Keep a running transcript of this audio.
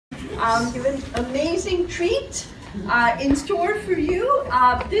You have an amazing treat in store for you.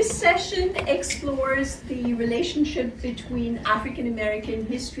 This session explores the relationship between African American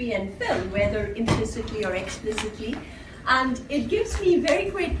history and film, whether implicitly or explicitly. And it gives me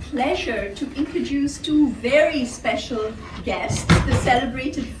very great pleasure to introduce two very special guests, the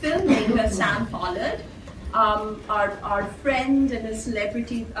celebrated filmmaker Sam Pollard, our friend and a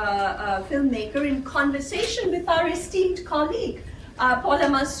celebrity filmmaker, in conversation with our esteemed colleague, Paula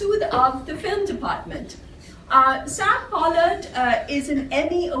Massood of the film department. Sam Pollard is an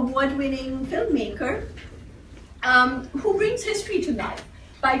Emmy award-winning filmmaker who brings history to life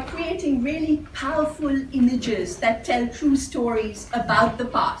by creating really powerful images that tell true stories about the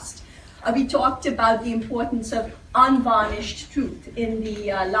past. We talked about the importance of unvarnished truth in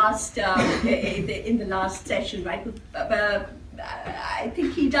the last session, right? I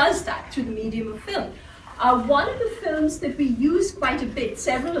think he does that through the medium of film. One of the films that we use quite a bit,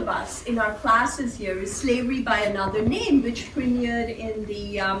 several of us in our classes here, is Slavery by Another Name, which premiered in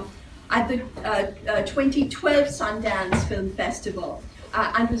the at the 2012 Sundance Film Festival.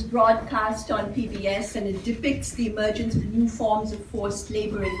 And was broadcast on PBS, and it depicts the emergence of new forms of forced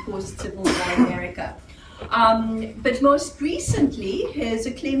labor in post-Civil War America. But most recently, his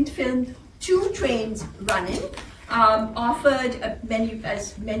acclaimed film, Two Trains Running, offered,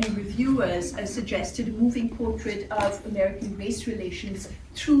 as many reviewers suggested, a moving portrait of American race relations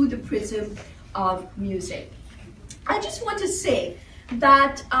through the prism of music. I just want to say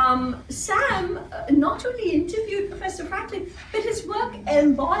that Sam not only interviewed Professor Franklin, but his work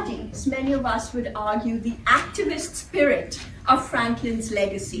embodies, many of us would argue, the activist spirit of Franklin's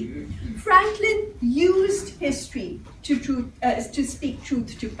legacy. Franklin used history to speak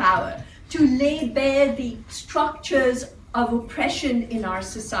truth to power, to lay bare the structures of oppression in our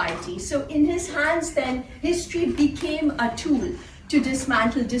society. So in his hands then, history became a tool to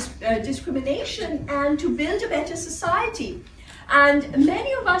dismantle discrimination and to build a better society. And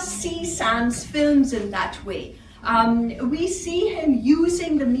many of us see Sam's films in that way. We see him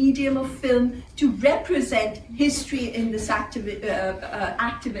using the medium of film to represent history in this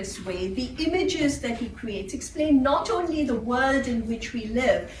activist way. The images that he creates explain not only the world in which we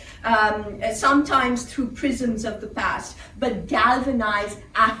live, sometimes through prisms of the past, but galvanize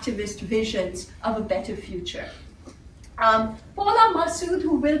activist visions of a better future. Paula Massood,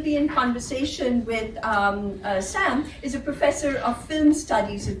 who will be in conversation with Sam, is a professor of film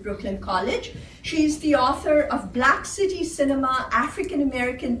studies at Brooklyn College. She's the author of Black City Cinema, African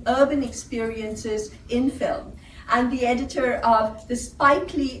American Urban Experiences in Film, and the editor of the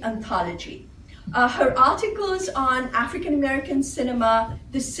Spike Lee Anthology. Her articles on African American cinema,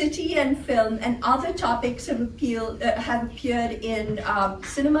 the city and film, and other topics have appeared in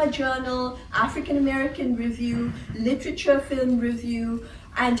Cinema Journal, African American Review, Literature Film Review,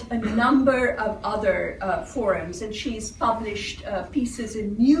 and a number of other forums. And she's published pieces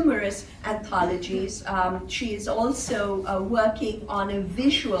in numerous anthologies. She is also working on a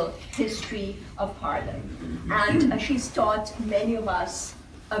visual history of Harlem. And she's taught many of us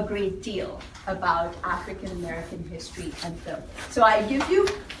a great deal about African American history and film. So I give you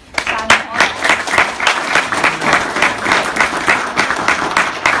Sam Pollard.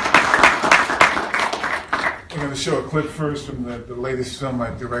 We're going to show a clip first from the latest film I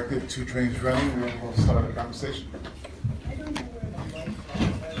directed, Two Trains Running, and then we'll start the conversation. I don't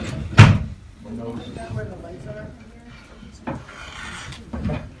know where the lights are.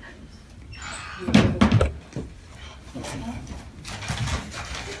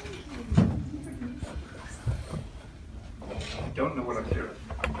 I don't know what I'm hearing.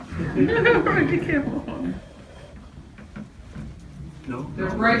 Be careful. No? They're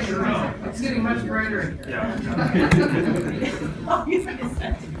brighter. It's getting much brighter. Yeah.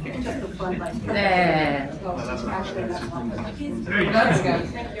 Just a fun light. There. There you go. That's good.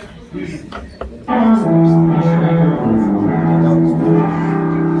 Thank you.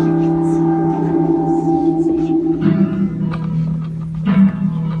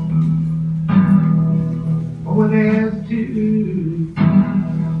 Oh, there's two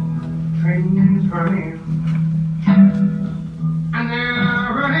trains running, and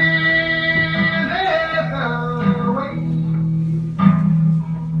they're running their way.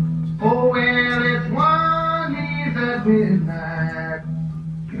 Oh, well, it's one is at midnight,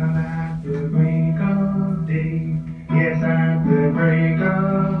 come at the break of day. Yes, at the break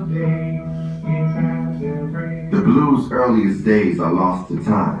of day. Yes, at the break. The blues' earliest days are lost to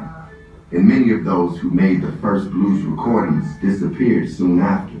time, and many of those who made the first blues recordings disappeared soon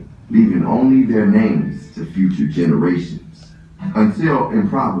after, leaving only their names to future generations. Until,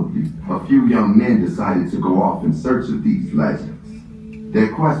 improbably, a few young men decided to go off in search of these legends.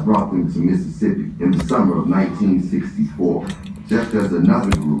 Their quest brought them to Mississippi in the summer of 1964, just as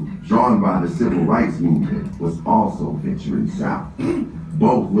another group, drawn by the civil rights movement, was also venturing south.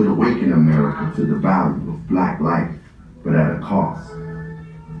 Both would awaken America to the value of black life, but at a cost.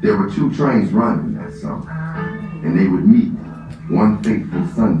 There were 2 trains running that summer, and they would meet one fateful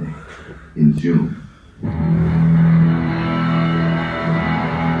Sunday in June.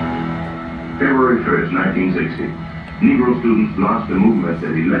 February 1st, 1960. Negro students launched a movement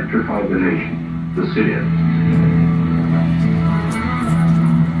that electrified the nation, the sit-ins.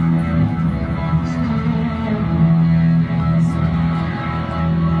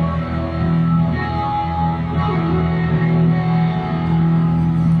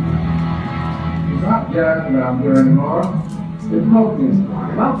 Not jazz around here anymore. It's smoking.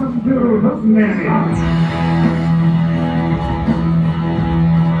 Welcome to Hootenanny.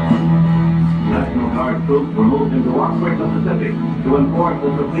 National Guard troops were moved into Oxford, Mississippi to enforce the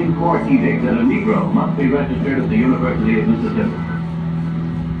Supreme Court edict that a Negro must be registered at the University of Mississippi.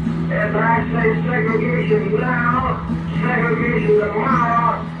 If I say segregation now, segregation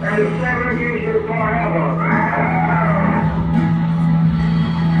tomorrow, and segregation forever.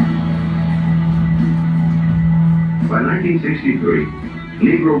 By 1963,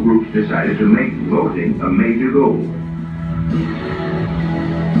 Negro groups decided to make voting a major goal.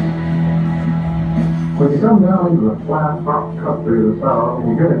 When you come down into the flat rock country of the South,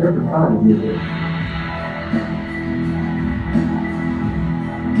 you get a different kind of music.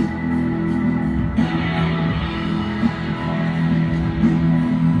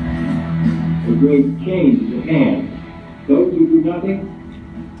 The great change is at hand. Those who do nothing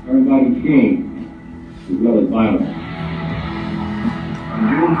are inviting change as well as violence. On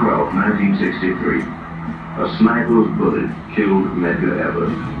June 12, 1963, a sniper's bullet killed Medgar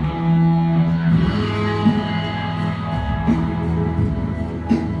Evers.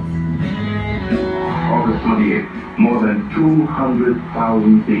 August 28th, more than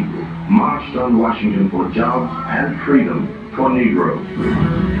 200,000 people marched on Washington for jobs and freedom for Negroes.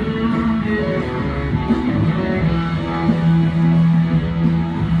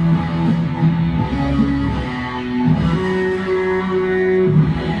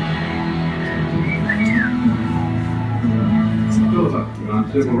 On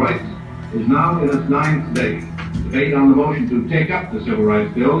civil rights is now in its 9th day. Debate on the motion to take up the Civil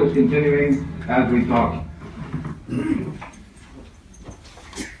Rights Bill is continuing as we talk.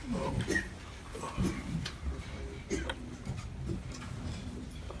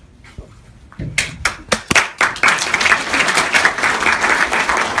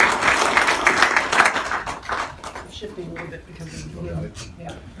 Shifting a little bit because of the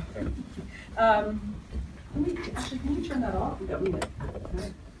yeah. Let me turn that off. We don't need it.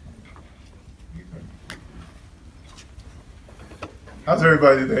 Okay. How's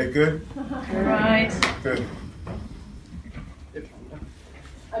everybody today? Good? Right. Good.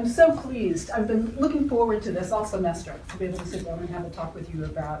 I'm so pleased. I've been looking forward to this all semester, to be able to sit down and have a talk with you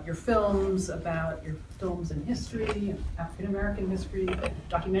about your films in history, African American history,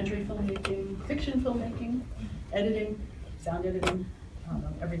 documentary filmmaking, fiction filmmaking, editing, sound editing, I don't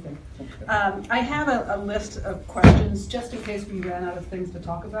know, everything. I have a list of questions just in case we ran out of things to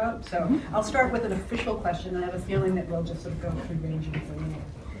talk about. So I'll start with an official question, and I have a feeling that we'll just sort of go through ranging for you,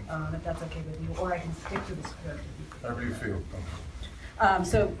 if that's okay with you, or I can stick to the script. However you feel.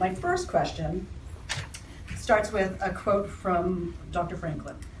 So my first question starts with a quote from Dr.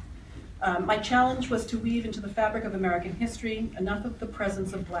 Franklin. My challenge was to weave into the fabric of American history enough of the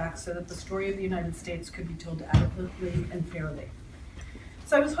presence of blacks so that the story of the United States could be told adequately and fairly.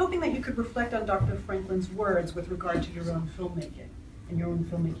 So I was hoping that you could reflect on Dr. Franklin's words with regard to your own filmmaking and your own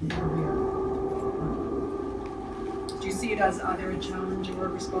filmmaking career. Do you see it as either a challenge or a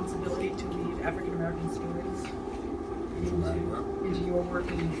responsibility to weave African American stories into your work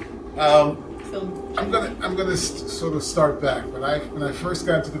in film? I'm gonna sort of start back. When I first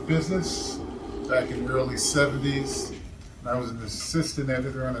got into the business back in the early '70s, I was an assistant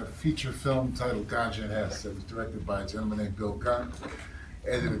editor on a feature film titled Ganja and Hess. It was directed by a gentleman named Bill Gunn,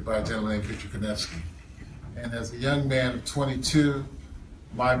 edited by a gentleman named Victor Konevsky. And as a young man of 22,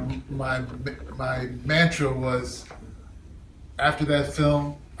 my mantra was, after that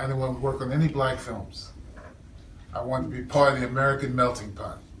film, I didn't want to work on any black films. I wanted to be part of the American melting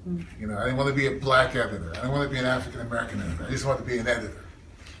pot. You know, I didn't want to be a black editor. I didn't want to be an African American editor. I just wanted to be an editor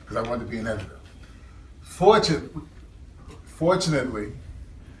because I wanted to be an editor. Fortunately,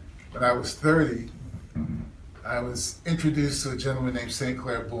 when I was 30, I was introduced to a gentleman named St.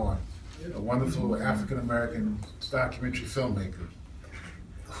 Clair Bourne, a wonderful African American documentary filmmaker,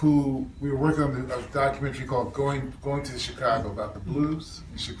 who we were working on a documentary called Going to Chicago, about the blues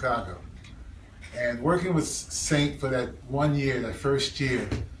in Chicago. And working with Saint for that 1 year, that first year,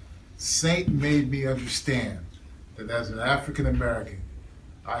 Saint made me understand that as an African American,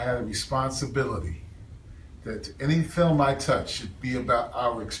 I had a responsibility that any film I touch should be about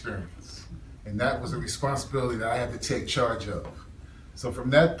our experience. And that was a responsibility that I had to take charge of. So from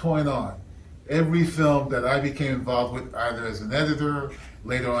that point on, every film that I became involved with, either as an editor,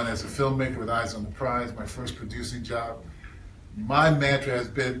 later on as a filmmaker with Eyes on the Prize, my first producing job, my mantra has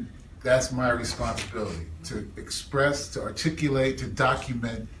been, that's my responsibility, to express, to articulate, to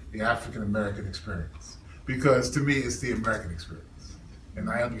document the African American experience. Because to me, it's the American experience. And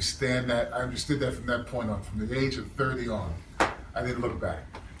I understand that, I understood that from that point on, from the age of 30 on, I didn't look back.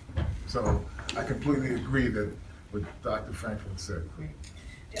 So I completely agree that what Dr. Franklin said.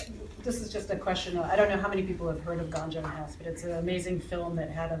 This is just a question. I don't know how many people have heard of Ganja and Hess, but it's an amazing film that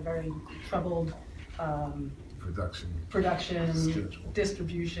had a very troubled production, schedule,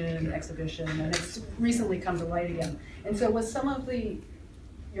 distribution, exhibition, and it's recently come to light again. And so was some of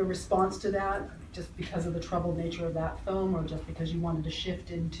your response to that just because of the troubled nature of that film, or just because you wanted to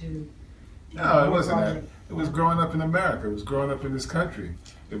shift into? No, it wasn't that. It was growing up in America. It was growing up in this country.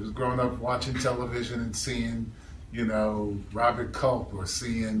 It was growing up watching television and seeing, you know, Robert Culp, or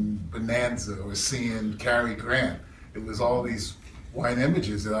seeing Bonanza, or seeing Cary Grant. It was all these white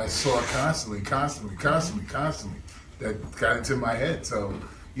images that I saw constantly, that got into my head. So,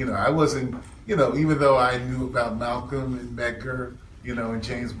 you know, I wasn't, you know, even though I knew about Malcolm and Medgar, you know, and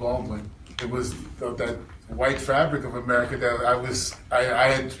James Baldwin, it was that white fabric of America that I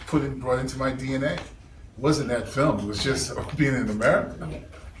had brought into my DNA. It wasn't that film, it was just being in America,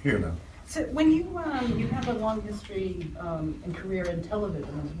 you know. So when you have a long history and career in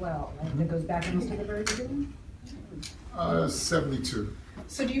television as well, right? That goes back almost to the very beginning? 72.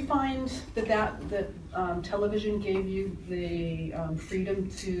 So do you find that television gave you the freedom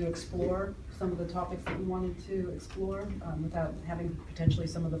to explore some of the topics that you wanted to explore without having potentially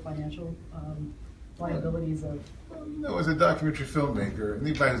some of the financial liabilities of? No, as a documentary filmmaker,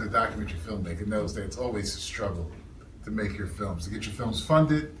 anybody who's a documentary filmmaker knows that it's always a struggle to make your films, to get your films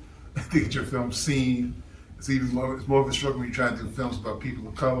funded, to get your films seen. It's more of a struggle when you try to do films about people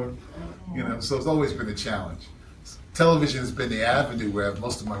of color, you know, so it's always been a challenge. Television has been the avenue where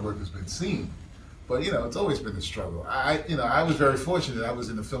most of my work has been seen, but you know, it's always been a struggle. I was very fortunate. I was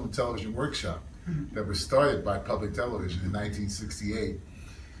in the film and television workshop that was started by public television in 1968.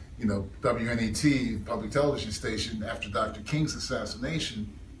 You know, WNET, public television station, after Dr. King's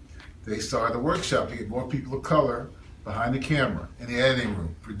assassination, they started a workshop to get more people of color behind the camera, in the editing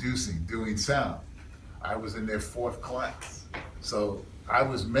room, producing, doing sound. I was in their 4th class. So I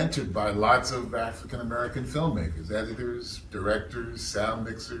was mentored by lots of African-American filmmakers, editors, directors, sound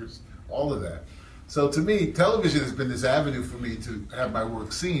mixers, all of that. So to me, television has been this avenue for me to have my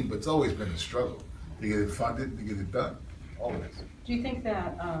work seen, but it's always been a struggle to get it funded, to get it done, always. Do you think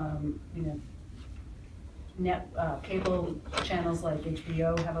that, you know, cable channels like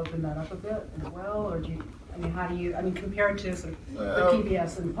HBO have opened that up a bit as well, or do you, I mean, how do you, I mean, compared to sort of the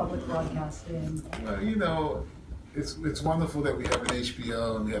PBS and public broadcasting? Well, you know, it's wonderful that we have an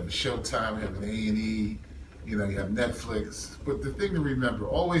HBO and we have a Showtime, we have an A&E, you know, you have Netflix. But the thing to remember,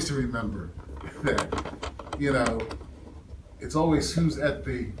 always to remember, that, you know, it's always who's in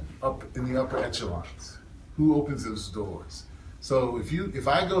the upper echelons, who opens those doors. So if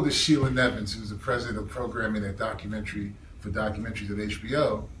I go to Sheila Nevins, who's the president of programming for documentaries at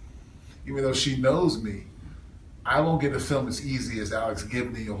HBO, even though she knows me, I won't get a film as easy as Alex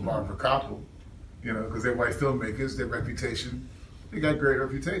Gibney or Barbara Koppel, you know, because they're white filmmakers, their reputation, they got great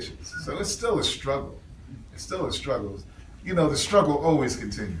reputations. So it's still a struggle. It's still a struggle. You know, the struggle always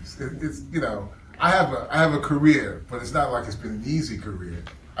continues. It's you know, I have a career, but it's not like it's been an easy career.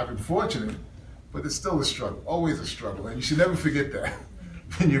 I've been fortunate, but it's still a struggle, always a struggle. And you should never forget that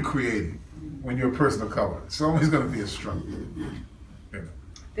when you're creating, when you're a person of color. It's always going to be a struggle. You know.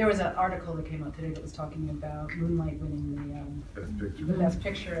 There was an article that came out today that was talking about Moonlight winning the Best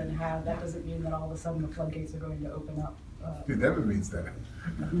Picture, and how that doesn't mean that all of a sudden the floodgates are going to open up. It never means that.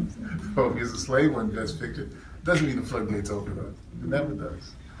 So if he's a slave won Best Picture, doesn't mean the floodgates open up. It never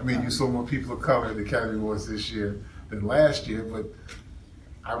does. I mean, you saw more people of color at the Academy Awards this year than last year, but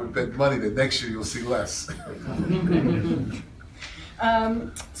I would bet money that next year you'll see less.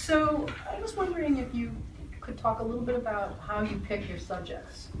 So I was wondering if you could talk a little bit about how you pick your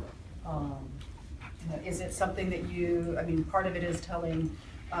subjects. Is it something that you, I mean, part of it is telling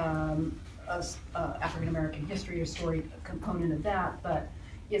African-American history or story component of that, but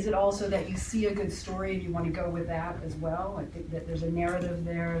is it also that you see a good story and you want to go with that as well? I think that there's a narrative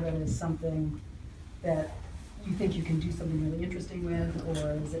there that is something that you think you can do something really interesting with,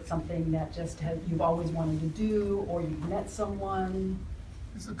 or is it something that just you've always wanted to do, or you've met someone?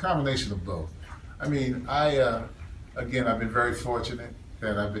 It's a combination of both. I mean, again, I've been very fortunate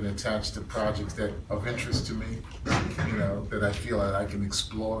that I've been attached to projects that of interest to me, you know, that I feel that I can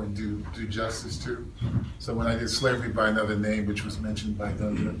explore and do justice to. So when I did Slavery by Another Name, which was mentioned by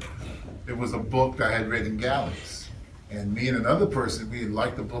Doug, it was a book that I had read in galleys. And me and another person, we had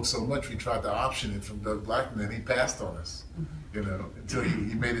liked the book so much, we tried to option it from Doug Blackman, and he passed on us, you know, until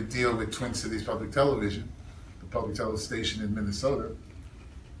he made a deal with Twin Cities Public Television, the public television station in Minnesota.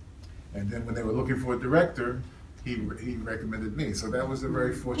 And then when they were looking for a director, he recommended me. So that was a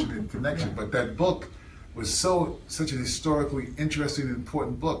very fortunate connection. But that book was such an historically interesting and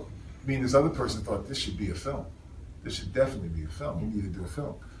important book. Me and this other person thought this should be a film. This should definitely be a film. We need to do a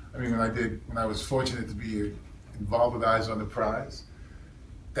film. I mean, when I was fortunate to be involved with Eyes on the Prize,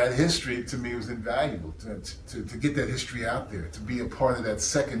 that history to me was invaluable. To get that history out there, to be a part of that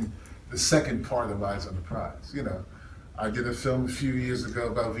the second part of Eyes on the Prize. You know, I did a film a few years ago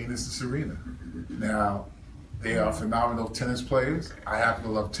about Venus and Serena. Now, they are phenomenal tennis players. I happen to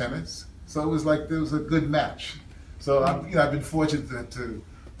love tennis, so it was like there was a good match. So I've been fortunate to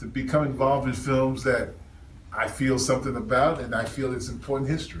become involved in films that I feel something about, and I feel it's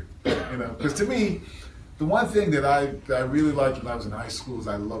important history. You know, because to me, the one thing that I really liked when I was in high school is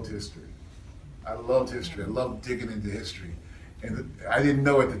I loved history. I loved history. I loved digging into history, and I didn't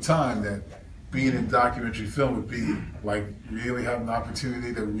know at the time that being in documentary film would be like really have an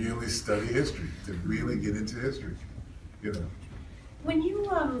opportunity to really study history, to really get into history, you know. When you,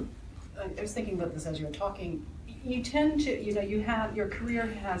 I was thinking about this as you were talking, you tend to, you know, your career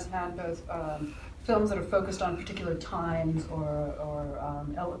has had both films that are focused on particular times or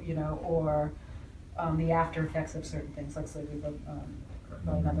the after effects of certain things, like Slavery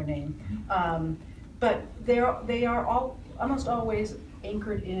by Another Name. But they are all almost always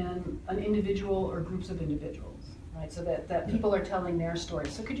anchored in an individual or groups of individuals, right? So that people are telling their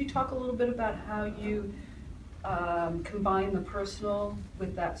stories. So could you talk a little bit about how you combine the personal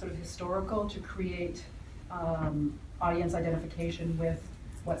with that sort of historical to create audience identification with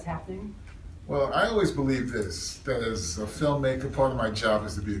what's happening? Well, I always believe this, that as a filmmaker, part of my job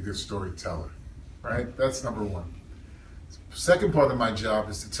is to be a good storyteller, right? That's number one. Second part of my job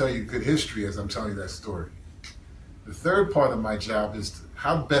is to tell you good history as I'm telling you that story. The third part of my job is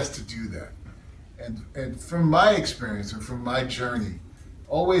how best to do that. And from my experience and from my journey,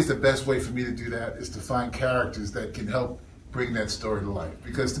 always the best way for me to do that is to find characters that can help bring that story to life.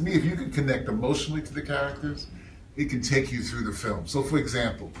 Because to me, if you can connect emotionally to the characters, it can take you through the film. So for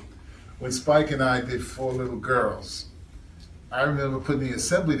example, when Spike and I did 4 Little Girls, I remember putting the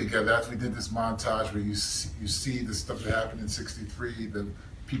assembly together after we did this montage where you see the stuff that happened in '63, the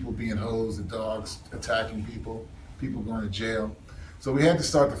people being hosed, the dogs attacking people going to jail. So we had to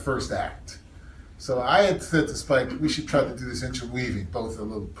start the first act. So I had said to Spike, we should try to do this interweaving, both a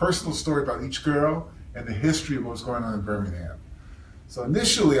little personal story about each girl and the history of what was going on in Birmingham. So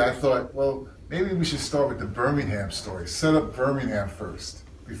initially I thought, well, maybe we should start with the Birmingham story, set up Birmingham first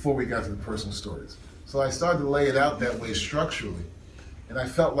before we got to the personal stories. So I started to lay it out that way structurally, and I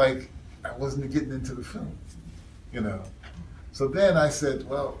felt like I wasn't getting into the film, you know. So then I said,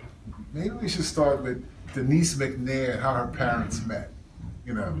 well, maybe we should start with Denise McNair and how her parents met,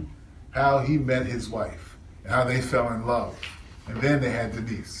 you know, how he met his wife, and how they fell in love. And then they had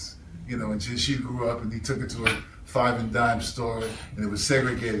Denise, you know, and she grew up and he took her to a 5 and dime store and it was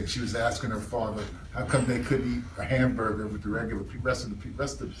segregated. She was asking her father, how come they couldn't eat a hamburger with the rest of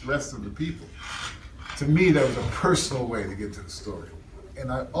the people? To me, that was a personal way to get to the story.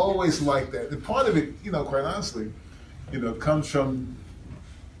 And I always liked that. And part of it, you know, quite honestly, you know, comes from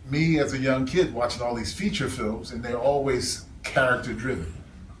me as a young kid watching all these feature films, and they're always character driven.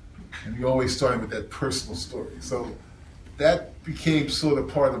 And you're always starting with that personal story. So that became sort of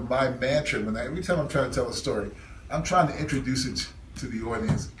part of my mantra. Every time I'm trying to tell a story, I'm trying to introduce it to the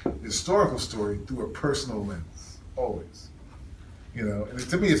audience, the historical story, through a personal lens, always. You know, and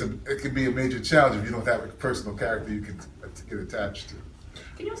to me, it can be a major challenge if you don't have a personal character you can get attached to.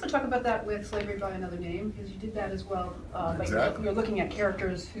 Can you also talk about that with Slavery by Another Name? Because you did that as well. Exactly. You're looking at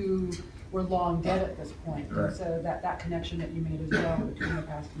characters who were long dead at this point. Right. So that connection that you made as well between the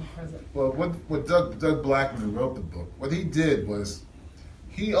past and the present. Well, what Doug Blackman, who wrote the book, what he did was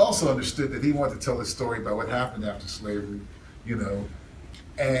he also understood that he wanted to tell a story about what happened after slavery, you know,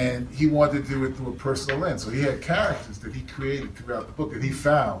 and he wanted to do it through a personal lens. So he had characters that he created throughout the book that he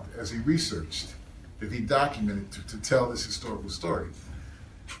found as he researched, that he documented to tell this historical story.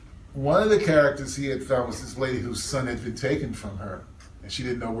 one of the characters he had found was this lady whose son had been taken from her, and she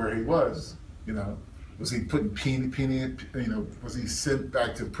didn't know where he was. You know, was he put in was he sent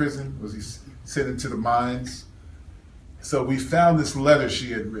back to prison? Was he sent into the mines? So we found this letter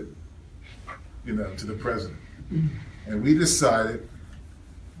she had written, you know, to the president. And we decided,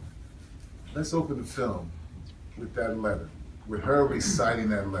 let's open the film with that letter, with her reciting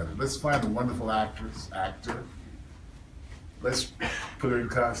that letter. Let's find a wonderful actor. Let's put her in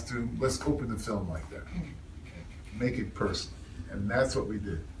costume. Let's open the film like that. Make it personal. And that's what we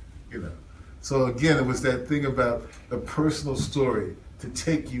did, you know. So again, it was that thing about the personal story to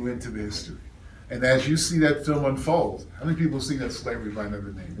take you into the history. And as you see that film unfold, how many people have seen that Slavery by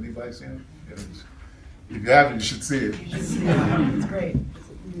Another Name? Anybody seen it? If you haven't, you should see it. It's great.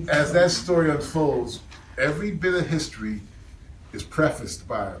 As that story unfolds, every bit of history is prefaced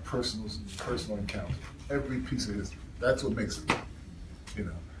by a personal encounter. Every piece of history. That's what makes it, you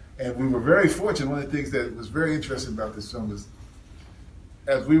know. And we were very fortunate. One of the things that was very interesting about this film is,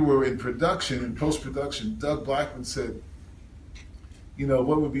 as we were in production, in post-production, Doug Blackman said, you know,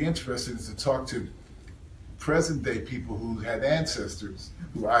 what would be interesting is to talk to present-day people who had ancestors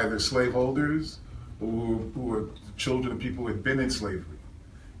who were either slaveholders or who were children of people who had been in slavery.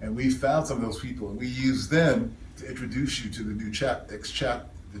 And we found some of those people, and we used them to introduce you to the new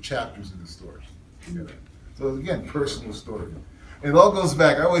the chapters in the story. You know? So again, personal story. And it all goes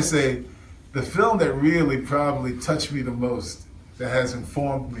back, I always say, the film that really probably touched me the most, that has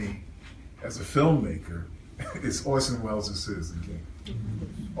informed me as a filmmaker, is Orson Welles' Citizen Kane.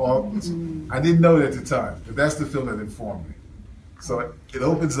 I didn't know it at the time, but that's the film that informed me. So it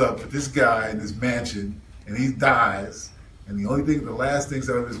opens up with this guy in his mansion, and he dies, and the last things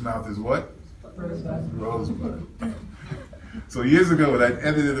out of his mouth is what? Rosebud. Rosebud. So years ago, when I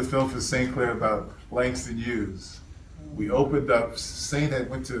edited a film for St. Clair about Langston Hughes, we opened up, Saint had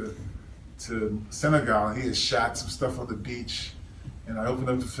went to Senegal, and he had shot some stuff on the beach, and I opened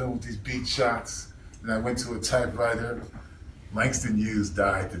up the film with these beach shots, and I went to a typewriter. Langston Hughes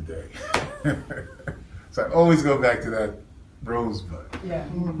died today. So I always go back to that Rosebud. Yeah.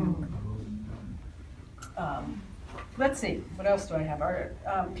 Let's see, what else do I have?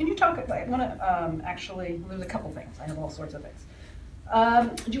 Can you talk, I want to actually, there's a couple things, I have all sorts of things.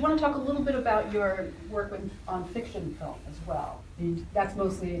 Do you want to talk a little bit about your work on fiction film as well? That's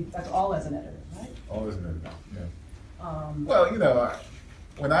all as an editor, right? All as an editor, yeah. Well, you know,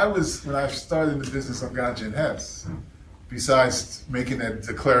 when I started in the business of Ganja and Hess, besides making that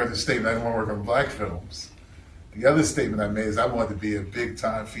declarative statement, I don't want to work on black films, the other statement I made is I wanted to be a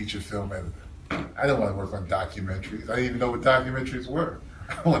big-time feature film editor. I didn't want to work on documentaries. I didn't even know what documentaries were.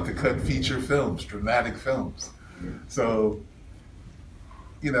 I wanted to cut feature films, dramatic films. So,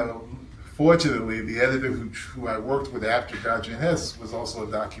 you know, fortunately, the editor who I worked with after Ganja and Hess was also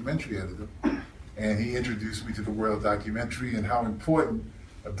a documentary editor. And he introduced me to the world of documentary and how important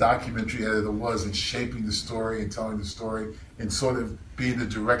a documentary editor was in shaping the story and telling the story and sort of being the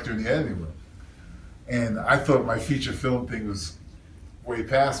director in the editing room. And I thought my feature film thing was way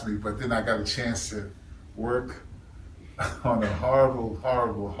past me, but then I got a chance to work on a horrible,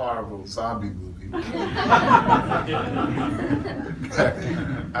 horrible, horrible zombie movie.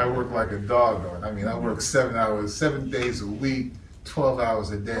 I worked like a dog on. I mean, I worked 7 days a week, 12 hours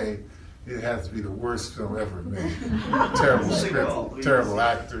a day. It has to be the worst film ever made. Terrible script, terrible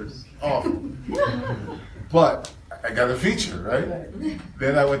actors, awful. But I got a feature, right?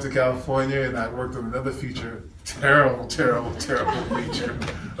 Then I went to California and I worked on another feature, terrible, terrible, terrible feature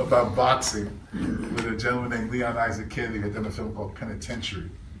about boxing with a gentleman named Leon Isaac Kennedy who had done a film called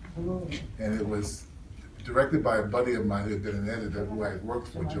Penitentiary. And it was directed by a buddy of mine who had been an editor who I had worked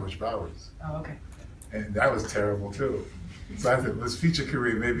for, George Bowers. Oh, okay. And that was terrible too. So I thought, this feature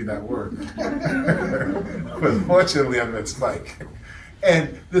career maybe not work. But fortunately, I met Spike.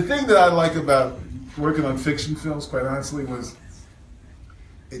 And the thing that I like about working on fiction films, quite honestly, was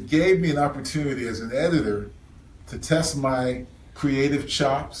it gave me an opportunity as an editor to test my creative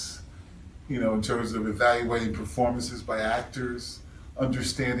chops, you know, in terms of evaluating performances by actors,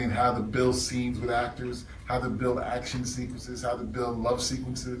 understanding how to build scenes with actors, how to build action sequences, how to build love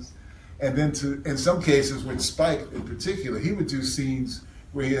sequences. And then in some cases with Spike in particular, he would do scenes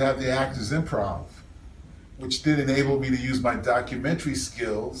where he'd have the actors improv, which then enabled me to use my documentary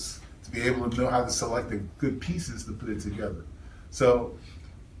skills to be able to know how to select the good pieces to put it together. So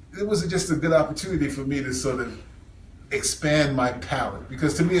it was just a good opportunity for me to sort of expand my palette.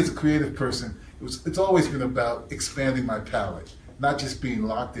 Because to me as a creative person, it's always been about expanding my palette, not just being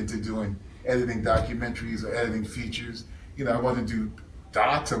locked into doing editing documentaries or editing features. You know, I want to do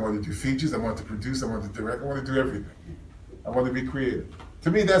docs, I want to do features, I want to produce, I want to direct, I want to do everything. I want to be creative.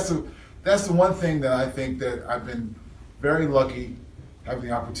 To me, that's the one thing that I think that I've been very lucky having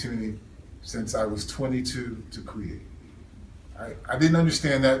the opportunity since I was 22 to create. I didn't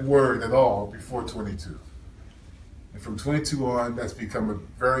understand that word at all before 22. And from 22 on, that's become a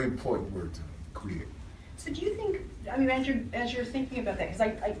very important word to me, create. So do you think, I mean, as you're thinking about that, because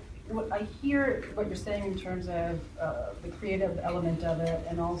I hear what you're saying in terms of the creative element of it,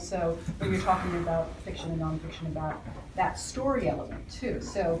 and also when you're talking about fiction and nonfiction, about that story element too.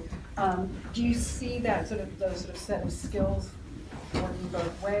 So do you see that those sort of set of skills working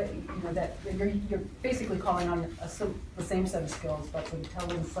both ways? You know, that you're basically calling on the same set of skills, but sort of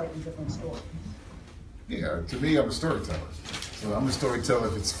telling slightly different stories. Yeah, to me, I'm a storyteller. So I'm a storyteller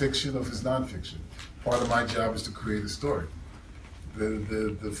if it's fiction or if it's nonfiction. Part of my job is to create a story.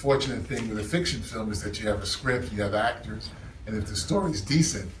 The fortunate thing with a fiction film is that you have a script, you have actors, and if the story's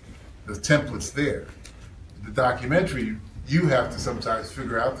decent, the template's there. The documentary, you have to sometimes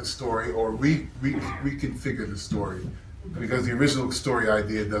figure out the story or reconfigure the story because the original story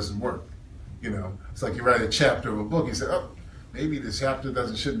idea doesn't work. You know, it's like you write a chapter of a book, you say, oh, maybe the chapter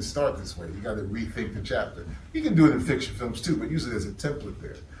shouldn't start this way. You got to rethink the chapter. You can do it in fiction films too, but usually there's a template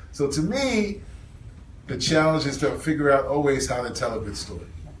there. So to me, the challenge is to figure out always how to tell a good story.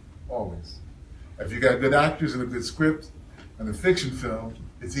 Always. If you got good actors and a good script and a fiction film,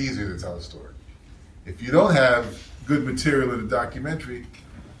 it's easier to tell a story. If you don't have good material in a documentary,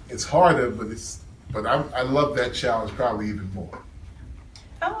 it's harder, but I love that challenge probably even more.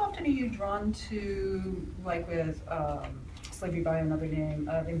 How often are you drawn to, like with Slavery by Another Name,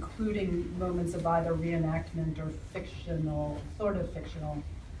 of including moments of either reenactment or fictional, sort of fictional?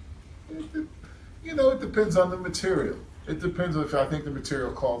 You know, it depends on the material. It depends on if I think the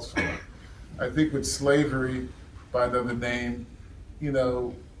material calls for it. I think with Slavery by Another Name, you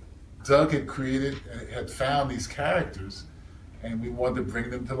know, Doug had created and had found these characters, and we wanted to bring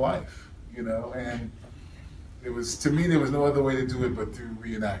them to life, you know, and it was, to me, there was no other way to do it but through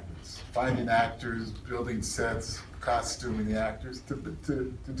reenactments. Finding actors, building sets, costuming the actors to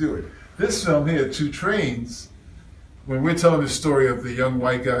do it. This film here, Two Trains, when we're telling the story of the young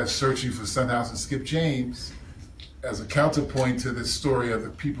white guy searching for Sunhouse and Skip James, as a counterpoint to this story of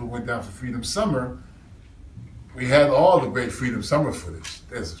the people who went down for Freedom Summer, we had all the great Freedom Summer footage.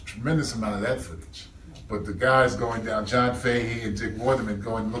 There's a tremendous amount of that footage. But the guys going down, John Fahey and Dick Waterman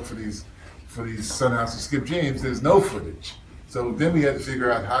going to look for these Sunhouse and Skip James, there's no footage. So then we had to figure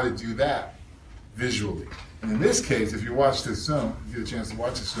out how to do that visually. And in this case, if you watch this film, if you get a chance to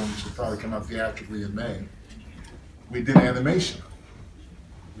watch this film, which will probably come out theatrically in May, we did animation.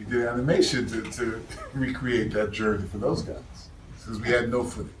 We did animation to recreate that journey for those guys, because we had no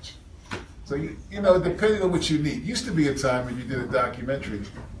footage. So, you know, depending on what you need. Used to be a time when you did a documentary,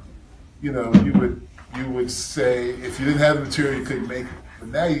 you know, you would say, if you didn't have the material, you couldn't make it. But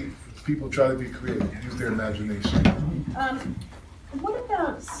now people try to be creative, use their imagination. What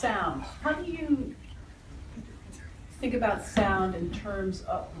about sound? How do you think about sound in terms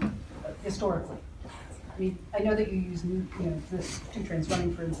of historically? I mean, I know that you use, you know, this Two Trains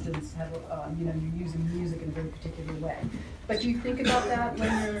Running, for instance, have, you know, you're using music in a very particular way. But do you think about that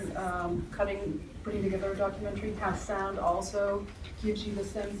when you're putting together a documentary? How sound also gives you the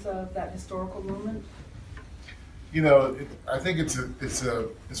sense of that historical moment? You know, I think it's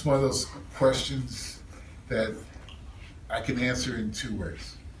one of those questions that I can answer in two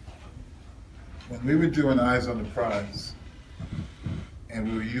ways. When we were doing Eyes on the Prize, and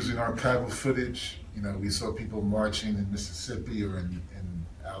we were using archival footage, you know, we saw people marching in Mississippi or in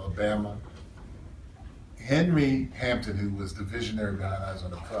Alabama. Henry Hampton, who was the visionary behind Eyes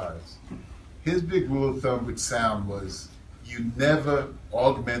on the Prize, his big rule of thumb with sound was you never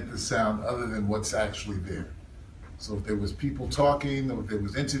augment the sound other than what's actually there. So if there was people talking, or if there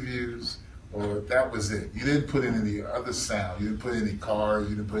was interviews, or that was it. You didn't put in any other sound. You didn't put in any cars,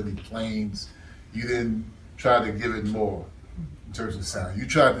 you didn't put any planes. You didn't try to give it more in terms of sound. You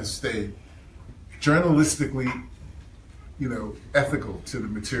tried to stay journalistically, you know, ethical to the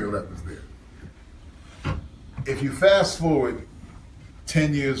material that was there. If you fast forward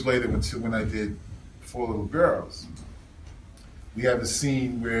 10 years later when I did Four Little Girls, we have a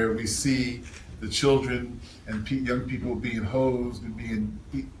scene where we see the children and young people being hosed and being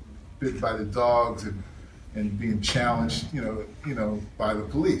bit by the dogs and being challenged, you know, by the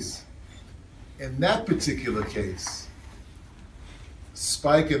police. In that particular case,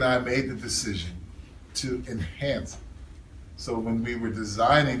 Spike and I made the decision to enhance it. So when we were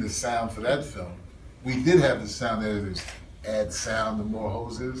designing the sound for that film, we did have the sound editors add sound to more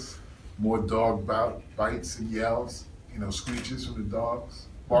hoses, more dog bites and yells, you know, screeches from the dogs,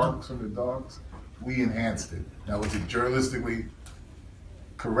 barks from the dogs. We enhanced it. Now, was it journalistically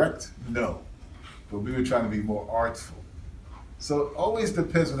correct? No. But we were trying to be more artful. So it always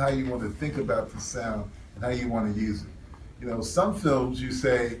depends on how you want to think about the sound and how you want to use it. You know, some films you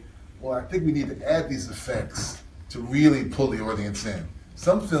say, well, I think we need to add these effects to really pull the audience in.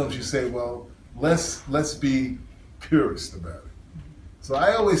 Some films you say, well, let's be purist about it. So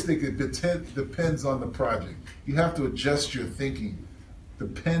I always think it depends on the project. You have to adjust your thinking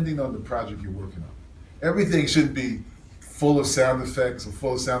depending on the project you're working on. Everything shouldn't be full of sound effects or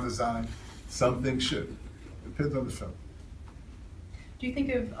full of sound design. Some things should. Depends on the film. Do you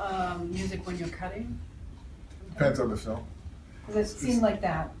think of music when you're cutting? Depends on the film. Because it seemed like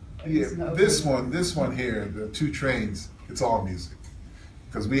that. Yeah, this one here, the 2 Trains, it's all music.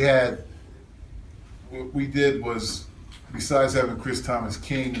 Because what we did was, besides having Chris Thomas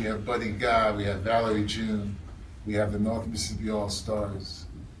King, we have Buddy Guy, we have Valerie June, we have the North Mississippi All-Stars.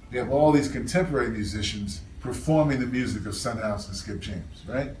 We have all these contemporary musicians performing the music of Son House and Skip James,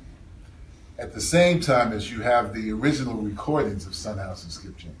 right? At the same time as you have the original recordings of Son House and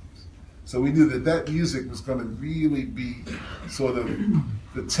Skip James. So we knew that music was going to really be sort of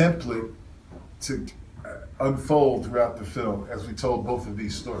the template to unfold throughout the film as we told both of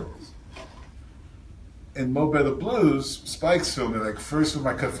these stories. In Mo Better Blues, Spike's film, like first film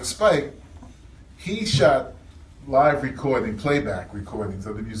I cut for Spike, he shot live recording, playback recordings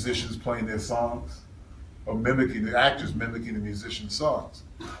of the musicians playing their songs, or mimicking, the actors mimicking the musicians' songs.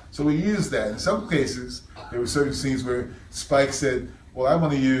 So we used that. In some cases, there were certain scenes where Spike said, well, I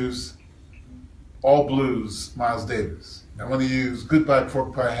want to use All Blues, Miles Davis. I want to use Goodbye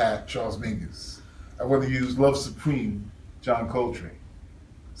Pork Pie Hat, Charles Mingus. I want to use Love Supreme, John Coltrane.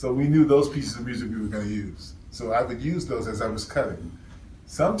 So we knew those pieces of music we were going to use. So I would use those as I was cutting.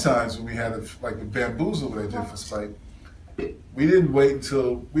 Sometimes when we had, like the Bamboozle that I did for Spike, we didn't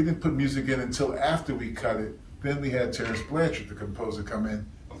put music in until after we cut it. Then we had Terrence Blanchard, the composer, come in,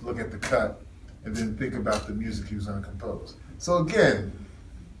 look at the cut, and then think about the music he was going to compose. So again,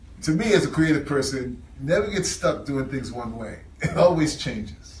 to me as a creative person, never get stuck doing things one way. It always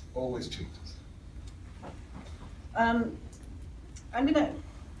changes, always changes. I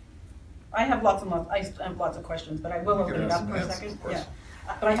have lots of questions, but I will open it up for a second. Yeah.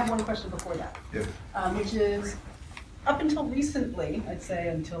 But I have one question before that, which is, up until recently, I'd say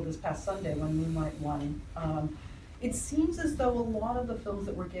until this past Sunday when Moonlight won, it seems as though a lot of the films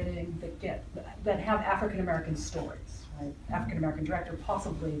that we're getting that have African American stories, right? African American director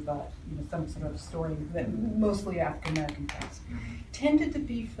possibly, but some sort of story that mostly African American cast, tended to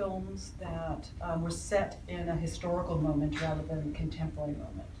be films that were set in a historical moment rather than a contemporary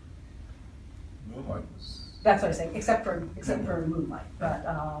moment. Moonlight was. That's what I say, except for Moonlight. But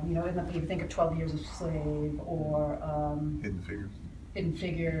if you think of 12 Years a Slave or Hidden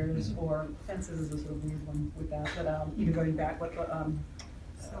Figures, or Fences is a sort of weird one with that. But even going back, which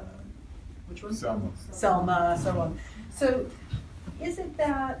one? Selma, so on. So, is it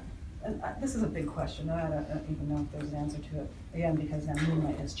that? And this is a big question. I don't even know if there's an answer to it. Again, because now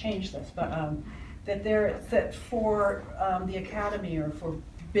Moonlight has changed this, but that for the Academy or for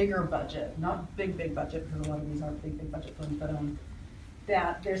bigger budget, not big budget, because a lot of these aren't big budget films, but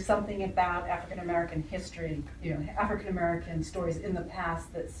that there's something about African American history, African American stories in the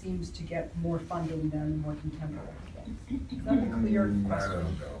past that seems to get more funding than more contemporary films. Is that a clear question? I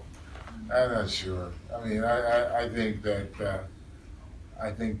don't know. I'm not sure. I mean, I think that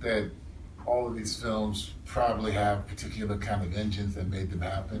all of these films probably have particular kind of engines that made them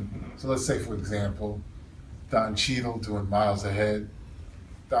happen. So let's say, for example, Don Cheadle doing Miles Ahead.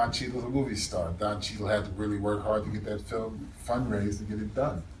 Don Cheadle's a movie star. Don Cheadle had to really work hard to get that film fundraised and get it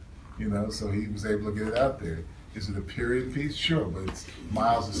done. So he was able to get it out there. Is it a period piece? Sure, but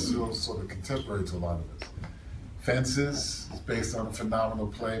Miles is still sort of contemporary to a lot of us. Fences is based on a phenomenal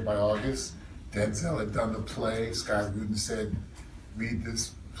play by August. Denzel had done the play. Scott Rudin said, read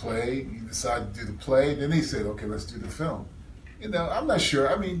this play. He decided to do the play. Then he said, okay, let's do the film. I'm not sure.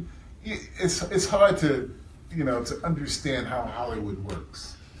 I mean, it's hard to understand how Hollywood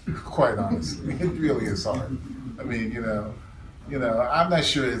works. Quite honestly, it really is hard. I mean, I'm not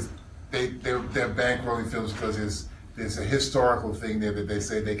sure they're bankrolling films because there's a historical thing there that they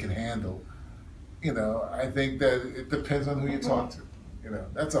say they can handle. I think that it depends on who you talk to.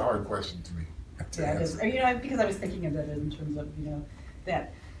 That's a hard question to me. Yeah, it is. Because I was thinking of it in terms of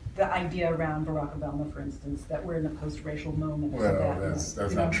that the idea around Barack Obama, for instance, that we're in a post-racial moment. Well, that's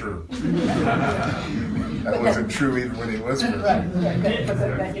not true. That wasn't true even when he was president. Right.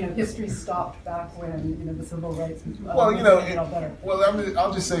 That history stopped back when the civil rights.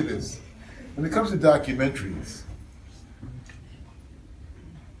 I'll just say this: when it comes to documentaries,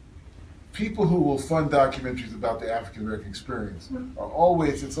 people who will fund documentaries about the African American experience are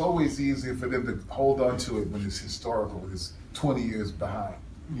always, it's always easier for them to hold on to it when it's historical, when it's 20 years behind,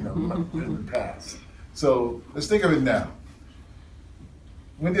 you know, in the past. So let's think of it now.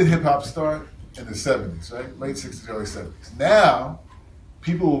 When did hip hop start? In the 70s, right? Late 60s, early 70s. Now,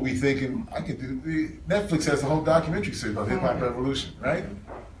 people will be thinking, I could do, Netflix has a whole documentary series about hip hop evolution, right?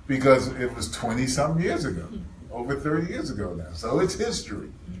 Because it was 20-something years ago, over 30 years ago now. So it's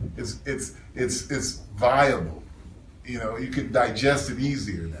history. It's viable. You know, you can digest it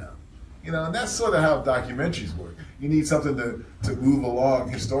easier now. You know, and that's sort of how documentaries work. You need something to move along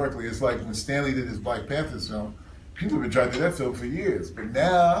historically. It's like when Stanley did his Black Panthers film, people have been trying to do that film for years. But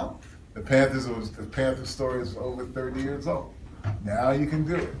now, the Panther story is over 30 years old. Now you can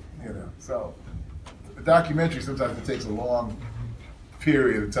do it, you know. So the documentary, sometimes it takes a long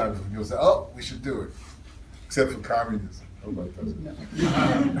period of time for people to say, oh, we should do it. Except for communism. Nobody does it.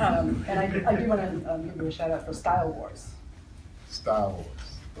 No. And I do want to give you a shout out for Style Wars. Style Wars.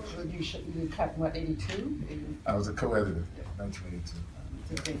 You cut, what, 82? I was a co-editor, 1982.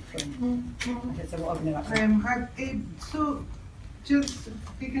 It's a great film. Okay, so we'll open it up. So, just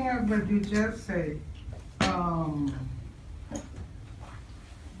picking up what you just said,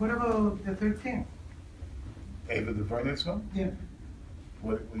 what about the 13th? Ava DuVernay's film? Yeah.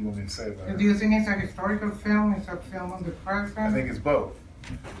 What do you want me to say about it? Do you think it's a historical film? It's a film on the present? I think it's both.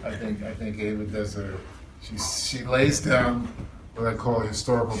 I think Ava does she lays down what I call a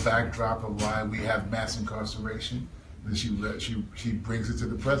historical backdrop of why we have mass incarceration, and she brings it to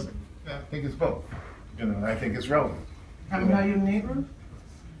the present. Yeah, I think it's both. You know, I think it's relevant. And Are You Negro?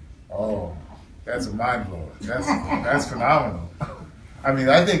 Oh, that's a mind blower. That's phenomenal. I mean,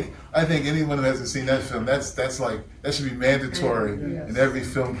 I think anyone who hasn't seen that film, that should be mandatory in every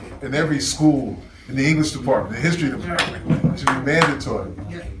film, in every school, in the English department, the history department. It should be mandatory.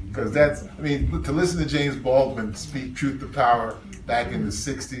 Because to listen to James Baldwin speak truth to power back in the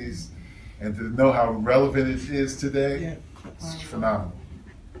 60s and to know how relevant it is today, it's phenomenal.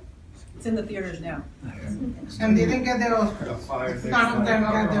 It's in the theaters now. And they didn't get the Oscar. Some of them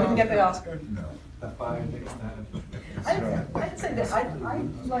Didn't get the Oscar. No. I'd say that I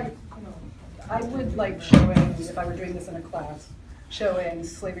would like showing, if I were doing this in a class, showing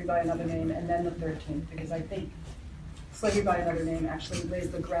Slavery by Another Name and then the 13th, because I think Slavery by Another Name actually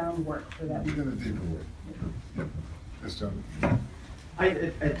lays the groundwork for that. You're going to deeper work. Yep. Yes, John.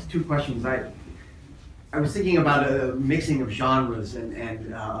 It's two questions. I was thinking about a mixing of genres and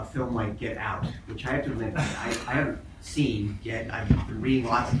a film like Get Out, which I have to admit I haven't seen yet. I've been reading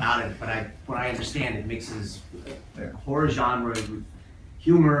lots about it, but what I understand, it mixes horror genre with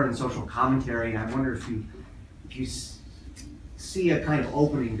humor and social commentary, and I wonder if you see a kind of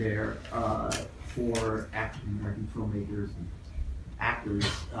opening there for African American filmmakers and actors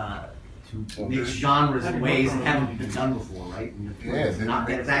to mix genres in ways that haven't been done before, right?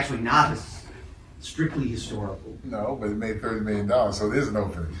 It's actually not as strictly historical. No, but it made $30 million, so it is an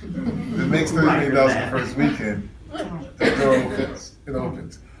opening. If it makes $30 million the first weekend, the door opens. It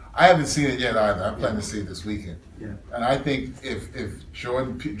opens. I haven't seen it yet either. I'm planning to see it this weekend. Yeah. And I think if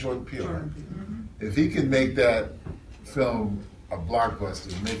Jordan Peele, if he can make that film a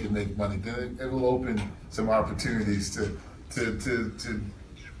blockbuster, make it make money, then it will open some opportunities to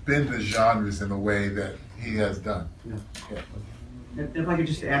bend the genres in a way that he has done. Yeah. Yeah. If I could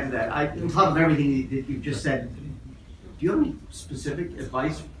just add to that, on top of everything that you've just said, do you have any specific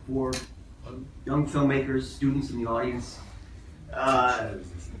advice for young filmmakers, students in the audience,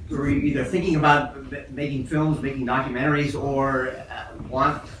 who are either thinking about making films, making documentaries, or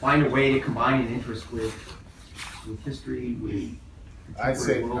want to find a way to combine an interest with history, with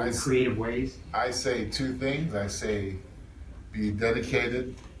creative ways? I say two things. I say be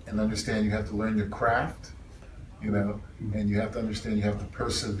dedicated and understand you have to learn your craft. You know, and you have to understand you have to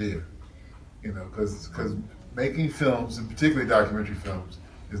persevere, you know, because making films, and particularly documentary films,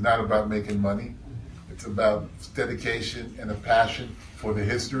 is not about making money. It's about dedication and a passion for the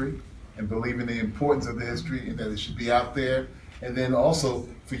history and believing the importance of the history and that it should be out there. And then also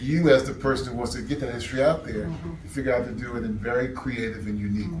for you as the person who wants to get that history out there, to figure out to do it in very creative and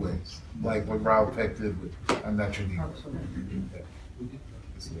unique ways, like what Raoul Peck did with I'm Not Your Negro.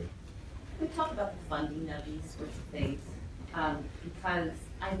 We talk about the funding of these sorts of things because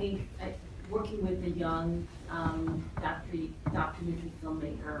I think working with a young documentary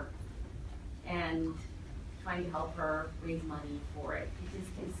filmmaker and trying to help her raise money for it, it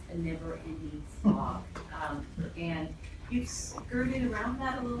just is a never-ending slog. And you've skirted around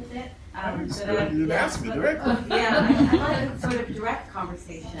that a little bit. You didn't ask me directly. Yeah, I want a sort of direct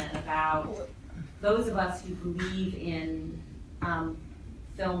conversation about those of us who believe in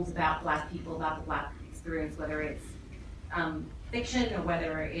films about Black people, about the Black experience, whether it's fiction or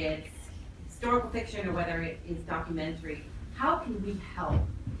whether it's historical fiction or whether it is documentary, how can we help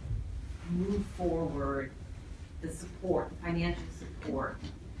move forward the support, the financial support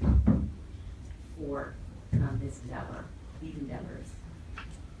for this endeavor, these endeavors?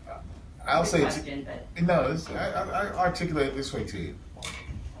 I'll say, question, but no, I articulate it this way to you.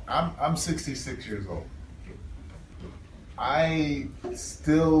 I'm 66 years old. I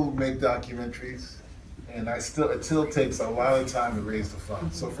still make documentaries, and it still takes a lot of time to raise the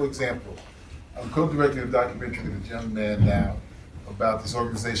funds. So, for example, I'm co-directing a documentary with a young man now about this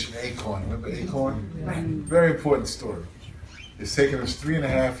organization, Acorn. Remember Acorn? Right. Very important story. It's taken us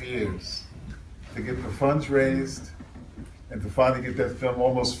 3.5 years to get the funds raised and to finally get that film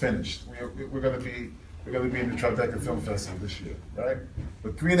almost finished. We're going to be in the Tribeca Film Festival this year, right?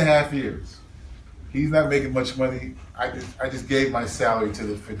 But 3.5 years. He's not making much money. I just gave my salary to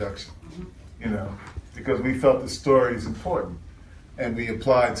the production, you know, because we felt the story is important. And we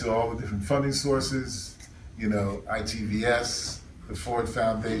applied to all the different funding sources, you know, ITVS, the Ford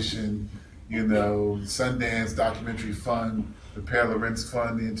Foundation, you know, Sundance Documentary Fund, the Père Lorentz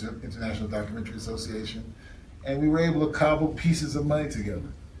Fund, the International Documentary Association. And we were able to cobble pieces of money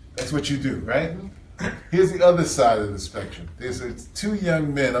together. That's what you do, right? Here's the other side of the spectrum. There's two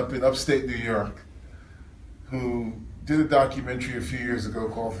young men up in upstate New York who did a documentary a few years ago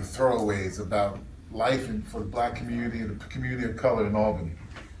called The Throwaways about life for the Black community and the community of color in Albany.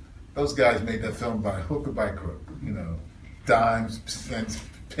 Those guys made that film by hook or by crook, you know, dimes, cents,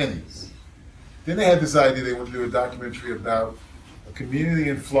 pennies. Then they had this idea they wanted to do a documentary about a community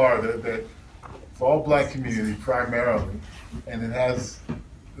in Florida that it's all Black community primarily, and it has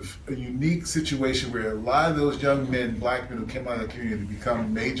a unique situation where a lot of those young men, Black men who came out of the community,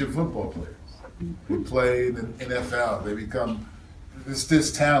 become major football players. They play in the NFL. They become,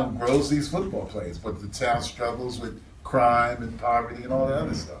 this town grows these football players, but the town struggles with crime and poverty and all that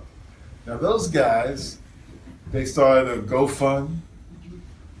other stuff. Now those guys, they started a GoFund.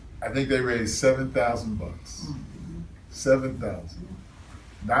 I think they raised $7,000. 7,000.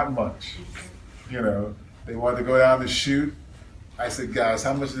 Not much. You know, they wanted to go down to shoot. I said, guys,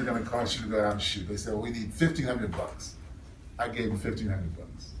 how much is it going to cost you to go down and shoot? They said, well, we need $1,500. I gave them $1,500.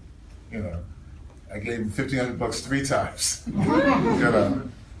 You know, I gave them $1,500 3 times. You know,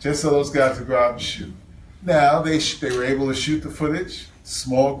 just so those guys could go out and shoot. Now they were able to shoot the footage,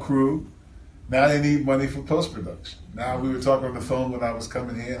 small crew. Now they need money for post-production. Now we were talking on the phone when I was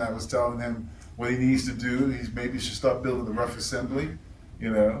coming here, and I was telling him what he needs to do. He maybe should start building the rough assembly,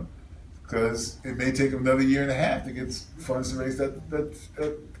 you know, because it may take him another 1.5 years to get funds to raise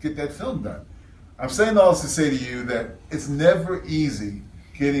get that film done. I'm saying all this to say to you that it's never easy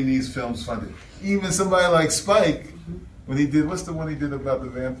getting these films funded. Even somebody like Spike, when he did, what's the one he did about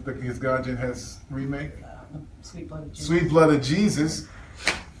his Guardian Hess remake? Sweet Blood of Jesus. Sweet Blood of Jesus.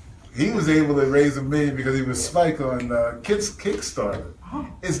 He was able to raise $1 million because he was Spike on Kickstarter.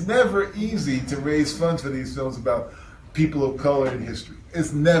 It's never easy to raise funds for these films about people of color in history.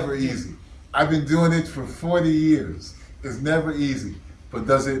 It's never easy. I've been doing it for 40 years. It's never easy. But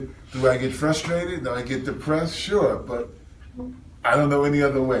do I get frustrated? Do I get depressed? Sure, but I don't know any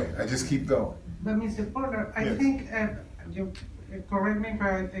other way. I just keep going. But Mr. Pollard, I Yes. think, you correct me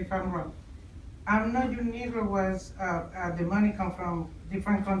if I'm wrong. I'm Not Your Negro was, the money come from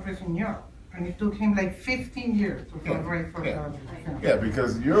different countries in Europe. And it took him like 15 years to fundraise for the film. Yeah,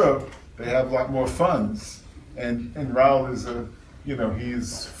 because in Europe, they have a lot more funds. And Raul is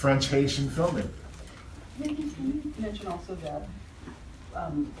he's French-Haitian filmmaker. Can you mention also that,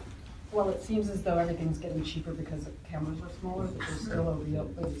 well, it seems as though everything's getting cheaper because the cameras are smaller, but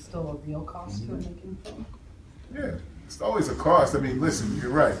there's still a real cost to making film? Yeah, it's always a cost. I mean, listen,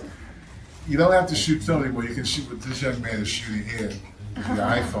 you're right. You don't have to shoot film anymore. You can shoot what this young man is shooting here with your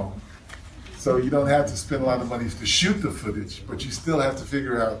iPhone. So you don't have to spend a lot of money to shoot the footage, but you still have to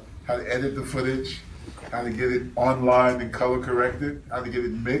figure out how to edit the footage, how to get it online and color corrected, how to get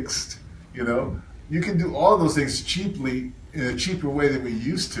it mixed, you know. You can do all those things cheaply, in a cheaper way than we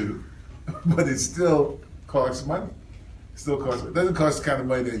used to, but it still costs money. It doesn't cost the kind of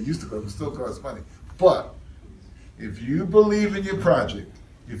money that it used to cost, it still costs money. But if you believe in your project,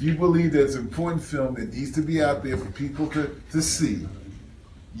 if you believe that it's an important film that needs to be out there for people to see,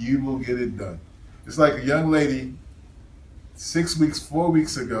 you will get it done. It's like a young lady 4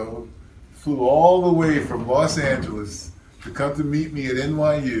 weeks ago, flew all the way from Los Angeles to come to meet me at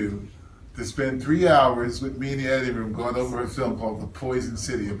NYU to spend 3 hours with me in the editing room going over her film called The Poison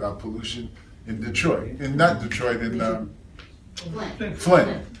City about pollution in Detroit. And not Detroit, in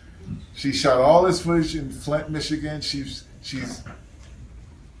Flint. She shot all this footage in Flint, Michigan. She's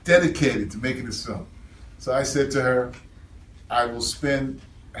dedicated to making this film. So I said to her, I will spend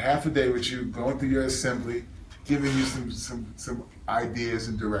half a day with you going through your assembly, giving you some ideas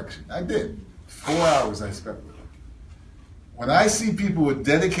and direction. I did. 4 hours I spent with her. When I see people who are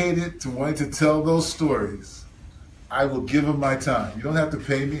dedicated to wanting to tell those stories, I will give them my time. You don't have to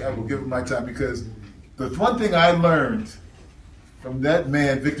pay me, I will give them my time, because the one thing I learned from that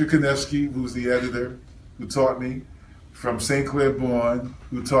man, Victor Konevsky, who's the editor, who taught me, from St. Clair Bourne,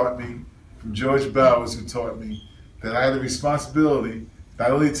 who taught me, from George Bowers, who taught me, that I had a responsibility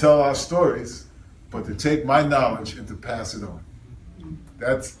not only to tell our stories, but to take my knowledge and to pass it on.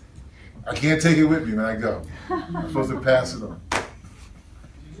 I can't take it with me when I go. I'm supposed to pass it on.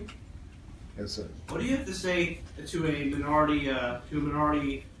 Yes, sir. What do you have to say to a minority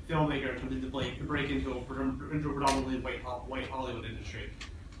filmmaker coming into play to break into a predominantly white Hollywood industry?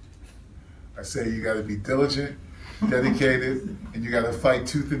 I say you got to be diligent, dedicated, and you got to fight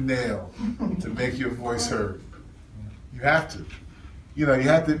tooth and nail to make your voice heard. You have to. You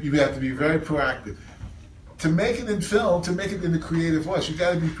have to be very proactive. To make it in film, to make it in the creative voice, you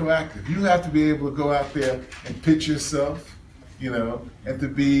got to be proactive. You have to be able to go out there and pitch yourself, and to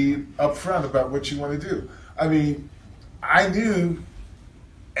be upfront about what you want to do. I mean, I knew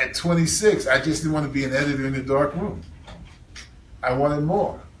at 26, I just didn't want to be an editor in the dark room. I wanted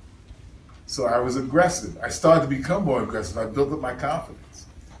more. So I was aggressive. I started to become more aggressive. I built up my confidence.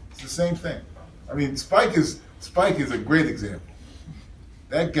 It's the same thing. I mean, Spike is a great example.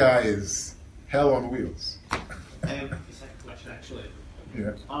 That guy is hell on wheels. I have a second question, actually.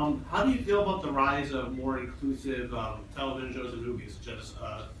 Yeah. How do you feel about the rise of more inclusive television shows and movies, such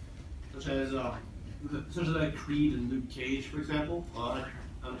as like Creed and Luke Cage, for example? I'm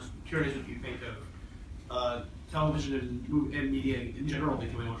just curious what you think of television and media in general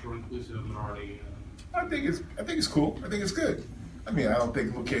becoming much more inclusive of minority. I think it's cool. I think it's good. I mean, I don't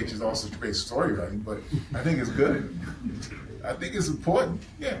think Luke Cage is also great story writing, but I think it's good. I think it's important.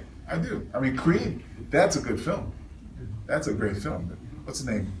 Yeah, I do. I mean, Creed, that's a good film. That's a great film. What's his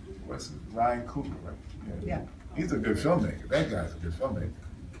name? Ryan Coogler, right? Yeah. He's a good filmmaker. That guy's a good filmmaker.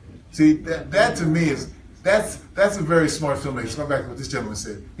 See, that to me is, that's a very smart filmmaker. Let's go back to what this gentleman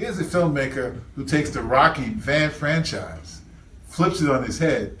said. Here's a filmmaker who takes the Rocky franchise, flips it on his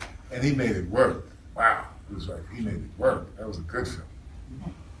head, and he made it work. Wow, he was right. He made it work. That was a good film.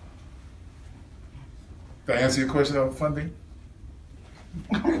 Did I answer your question about funding?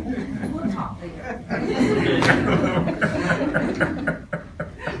 We'll talk later.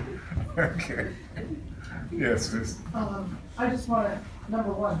 Okay. Yes, Miss. I just want to,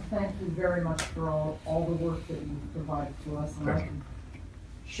 number one, thank you very much for all the work that you've provided to us. And I can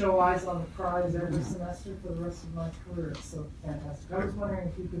show eyes on the prize every semester for the rest of my career. It's so fantastic. I was wondering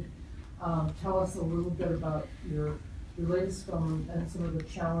if you could tell us a little bit about your latest film and some of the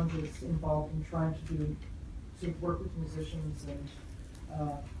challenges involved in trying to work with musicians and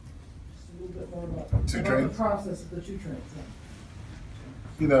just a little bit more about the process of the 2 Trains.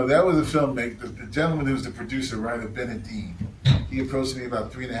 Yeah. That was a filmmaker. The gentleman who was the producer, writer, Bennett Dean, he approached me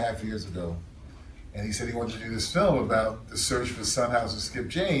about 3.5 years ago, and he said he wanted to do this film about the search for Son House and Skip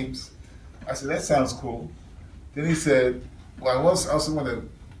James. I said, that sounds cool. Then he said, well, I also want to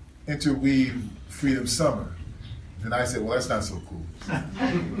interweave Freedom Summer. Then I said, well, that's not so cool,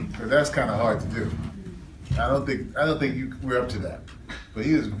 because that's kind of hard to do. I don't think we're up to that. But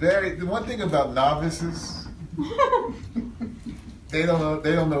he is the one thing about novices, they don't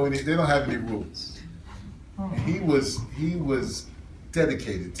have any rules. And he was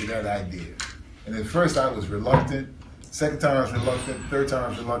dedicated to that idea. And at first I was reluctant. Second time I was reluctant. Third time I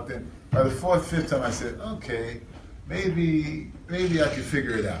was reluctant. By the 4th, 5th time I said, okay, maybe I can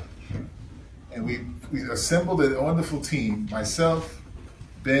figure it out. And we assembled a wonderful team, myself,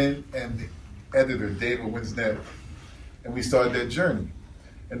 Ben, and the editor, David Winsnett, and we started that journey.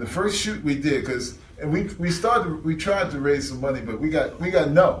 And the first shoot we did, we tried to raise some money, but we got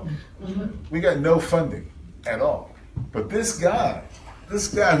no funding at all. But this guy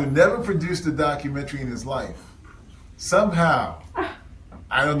who never produced a documentary in his life, somehow,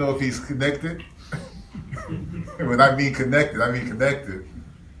 I don't know if he's connected. And when I mean connected,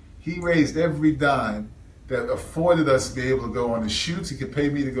 he raised every dime that afforded us to be able to go on the shoots. He could pay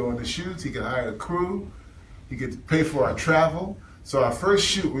me to go on the shoots. He could hire a crew. He could pay for our travel. So our first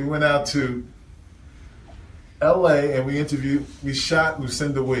shoot, we went out to LA and we shot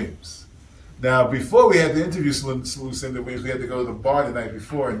Lucinda Williams. Now, before we had to interview Lucinda Williams, we had to go to the bar the night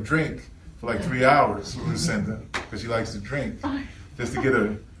before and drink for like 3 hours with Lucinda, because she likes to drink, just to get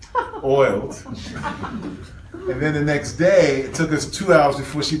her oiled. And then the next day, it took us 2 hours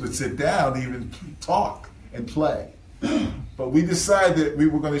before she would sit down to even talk and play. But we decided that we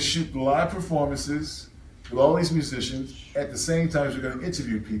were going to shoot live performances with all these musicians at the same time as we're going to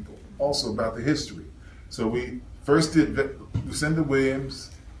interview people also about the history. So we first did Lucinda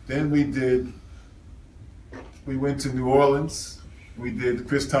Williams, then we went to New Orleans, we did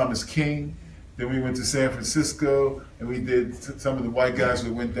Chris Thomas King, then we went to San Francisco, and we did some of the white guys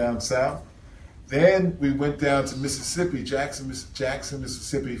who went down south. Then we went down to Mississippi, Jackson,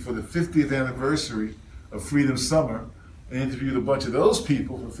 Mississippi, for the 50th anniversary of Freedom Summer, and interviewed a bunch of those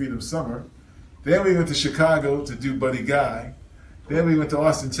people for Freedom Summer. Then we went to Chicago to do Buddy Guy. Then we went to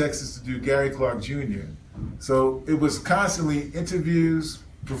Austin, Texas to do Gary Clark Jr. So it was constantly interviews,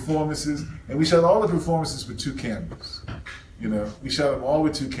 performances, and we shot all the performances with 2 cameras. You know, we shot them all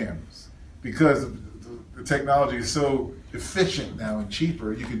with 2 cameras because the technology is so efficient now and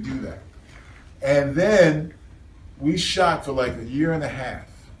cheaper, you can do that. And then we shot for like a year and a half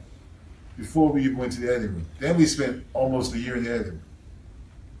before we even went to the editing room. Then we spent almost a year in the editing room,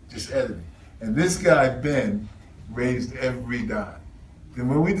 just editing. And this guy, Ben, raised every dime. Then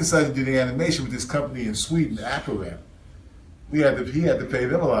when we decided to do the animation with this company in Sweden, Apparat, he had to pay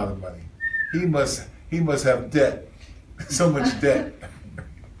them a lot of money. He must have debt, so much debt.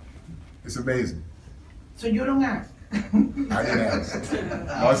 It's amazing. So you don't ask? I didn't ask.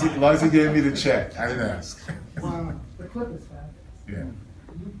 As long as he gave me the check, I didn't ask. Wow, the clip is fabulous. Yeah.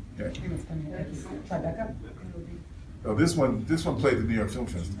 Yeah. Try back up. Oh, this one played the New York Film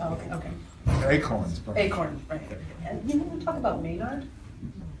Festival. Oh, okay. Acorns. Acorn, right. And you want to talk about Maynard?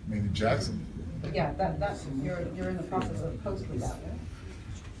 Maynard Jackson. Yeah, that's you're in the process of post with that, right?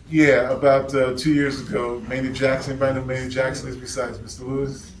 Yeah, about 2 years ago, Maynard Jackson. Anybody know Maynard Jackson is besides Mr.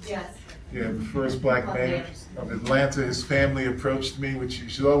 Lewis? Yes. Yeah, the first black man of Atlanta. His family approached me, which you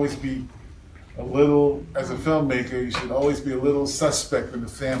should always be a little, as a filmmaker, you should always be a little suspect when the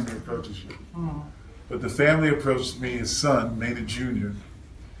family approaches you. Oh. But the family approached me, his son, Maynard Jr.,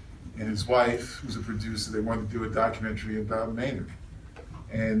 and his wife, who's a producer. They wanted to do a documentary about Maynard.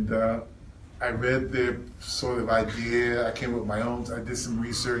 And I read their sort of idea. I came up with my own. I did some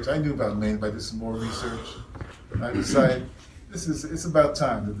research. I knew about Maynard, but I did some more research. And I decided it's about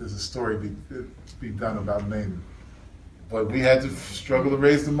time that there's a story be done about Maynard. But we had to struggle to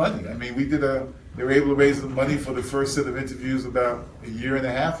raise the money. I mean, they were able to raise the money for the first set of interviews about a year and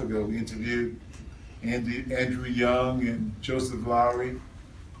a half ago. We interviewed Andrew Young and Joseph Lowry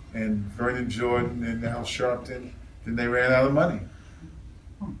and Vernon Jordan and Al Sharpton. Then they ran out of money.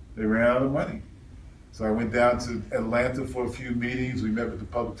 They ran out of money. So I went down to Atlanta for a few meetings. We met with the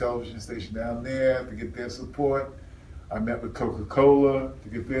public television station down there to get their support. I met with Coca-Cola to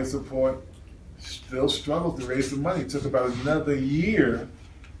get their support. Still struggled to raise the money. It took about another year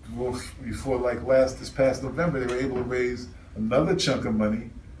before this past November, they were able to raise another chunk of money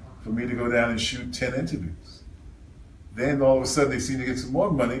for me to go down and shoot 10 interviews. Then all of a sudden they seemed to get some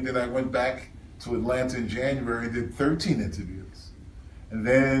more money. Then I went back to Atlanta in January and did 13 interviews. And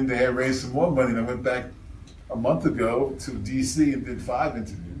then they had raised some more money, and I went back a month ago to DC and did 5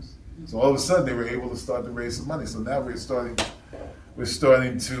 interviews. So all of a sudden they were able to start to raise some money. So now we're starting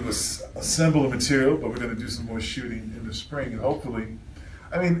to assemble the material, but we're going to do some more shooting in the spring, and hopefully,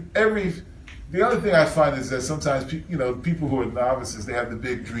 I mean, the other thing I find is that sometimes people who are novices, they have the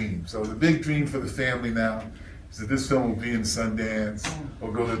big dream. So the big dream for the family now is that this film will be in Sundance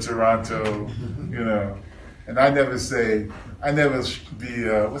or go to Toronto, And I never be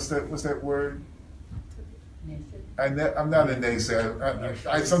what's that word? I'm not a naysayer.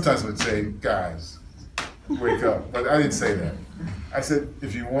 I sometimes would say, guys, wake up. But I didn't say that. I said,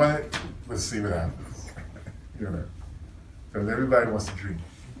 if you want it, let's see what happens. Because everybody wants to dream.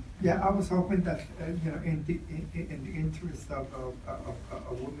 Yeah, I was hoping that in the interest of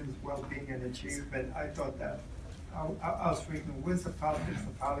a woman's well-being and achievement, I thought that I was thinking, where's the politics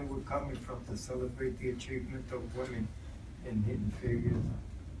of Hollywood coming from to celebrate the achievement of women in Hidden Figures?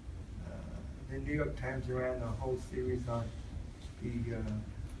 The New York Times ran a whole series on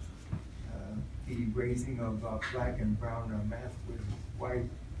the raising of black and brown masculine white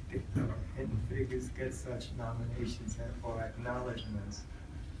Hidden Figures get such nominations or acknowledgments.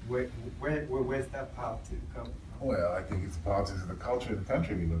 Where's that politics come from? Well, I think it's the politics of the culture of the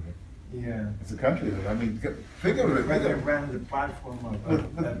country we live in. Yeah. It's a country that, I mean, think of it. They ran the platform of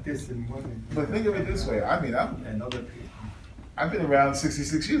dissing women. But think of it this way. I mean, and other people. I've been around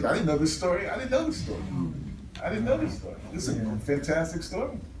 66 years. I didn't know this story. I didn't know this story. This is a fantastic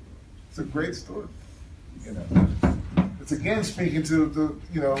story. It's a great story. It's again speaking to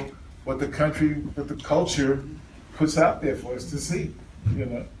what the country, what the culture puts out there for us to see.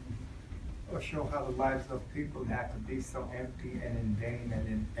 Or show how the lives of people have to be so empty and inane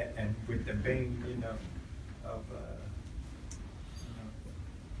and with the vein, of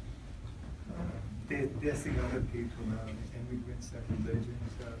dissing other people, immigrants and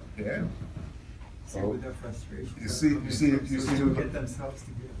religions. Yeah. See with their frustration. You see who get themselves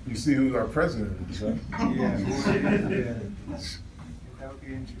together. You see who our president is, right? Yeah. That would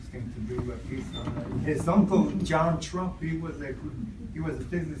be interesting to do a piece on that. His uncle John Trump, he was a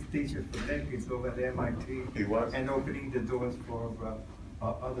physics teacher for decades over at MIT. He was, and opening the doors for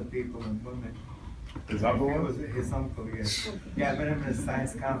other people and women. His uncle was? His uncle, yes. Yeah, I met him at a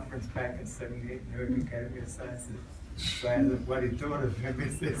science conference back in '78 in New York Academy of Sciences. So I asked what he thought of him.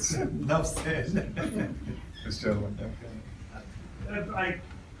 It's enough said. This gentleman.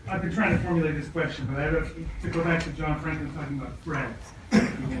 I've been trying to formulate this question, but I have to go back to John Franklin talking about threads.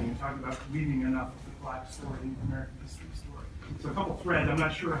 You talk about weaving enough of the Black story in the American history story. So a couple threads, I'm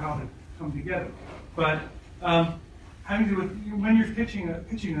not sure how they come together. But having to do with when you're pitching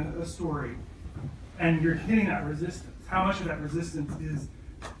a story and you're hitting that resistance, how much of that resistance is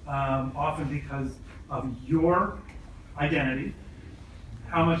often because of your identity?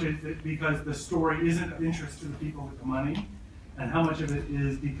 How much is it because the story isn't of interest to the people with the money? And how much of it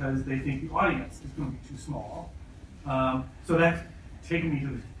is because they think the audience is going to be too small? So that's taken me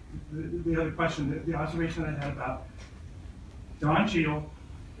to the other question, the observation I had about Don Cheadle,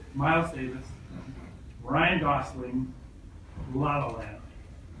 Miles Davis, Ryan Gosling, La La Land.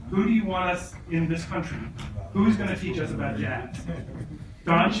 Who do you want us in this country? Who's going to teach us about jazz?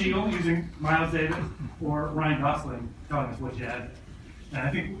 Don Cheadle using Miles Davis, or Ryan Gosling telling us what jazz is? And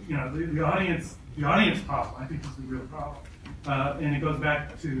I think the audience problem, I think, is the real problem. And it goes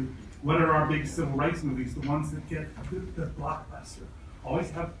back to what are our big civil rights movies, the ones that get the blockbuster, always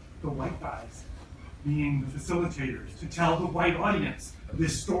have the white guys being the facilitators to tell the white audience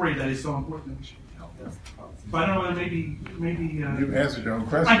this story that is so important that we should tell. But I don't know whether maybe you answered your own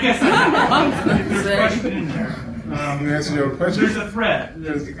question. I guess there's a question in there. You answered your own question. There's a thread.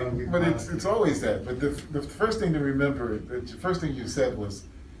 But it's always that. But the first thing to remember, the first thing you said was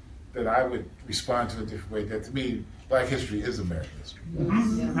that I would respond to a different way. That to me, Black history is American history.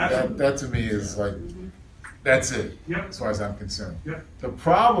 Mm-hmm. That to me is like, that's it, yep. As far as I'm concerned. Yep. The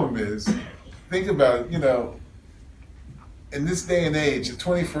problem is, think about it, in this day and age, the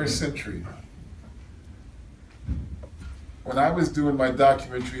 21st century, when I was doing my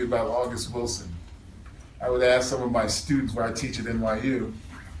documentary about August Wilson, I would ask some of my students where I teach at NYU,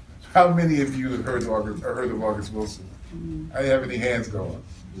 how many of you have heard of August Wilson? I didn't have any hands go up.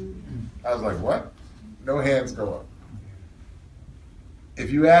 I was like, what? No hands go up.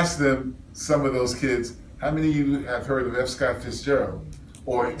 If you ask them, some of those kids, how many of you have heard of F. Scott Fitzgerald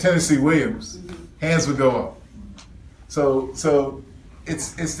or Tennessee Williams? Hands would go up. So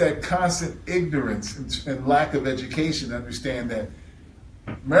it's that constant ignorance and lack of education to understand that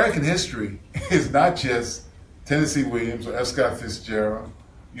American history is not just Tennessee Williams or F. Scott Fitzgerald,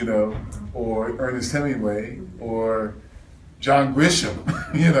 or Ernest Hemingway or John Grisham,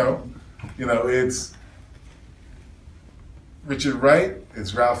 it's Richard Wright,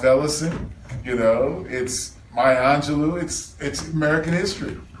 it's Ralph Ellison, it's Maya Angelou, it's American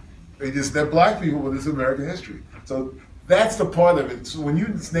history. They're Black people, but it's American history. So that's the part of it. So when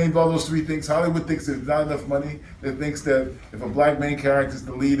you named all those three things, Hollywood thinks there's not enough money. It thinks that if a Black main character is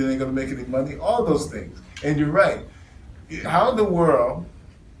the lead, it ain't gonna make any money. All those things. And you're right. How in the world,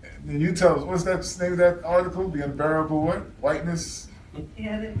 and you tell us, what's that name of that article? The Unbearable what? Whiteness?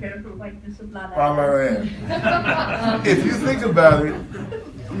 Yeah, the Unbearable Whiteness of La La Land. If you think about it,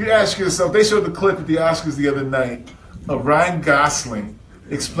 you ask yourself, they showed the clip at the Oscars the other night of Ryan Gosling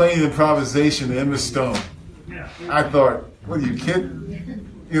explaining improvisation to Emma Stone. I thought, what are you kidding?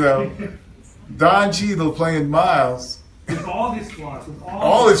 Don Cheadle playing Miles. With all his flaws.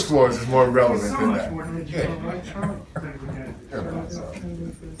 All his flaws is more relevant than that.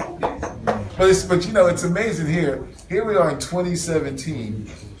 But it's amazing here. Here we are in 2017,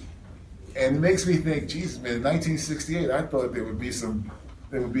 and it makes me think, Jesus, man, in 1968, I thought there would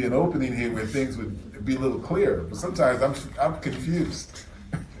be an opening here where things would be a little clearer. But sometimes I'm confused.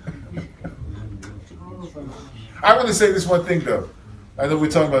 I want to say this one thing though. I know we're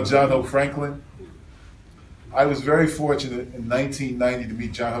talking about John Hope Franklin. I was very fortunate in 1990 to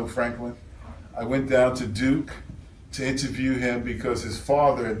meet John Hope Franklin. I went down to Duke to interview him because his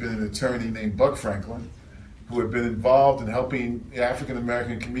father had been an attorney named Buck Franklin, who had been involved in helping the African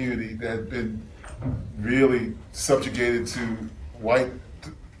American community that had been really subjugated to white,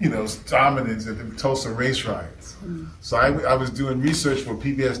 dominance at the Tulsa race riots. So I was doing research for a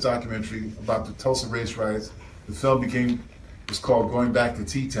PBS documentary about the Tulsa race riots. The film was called Going Back to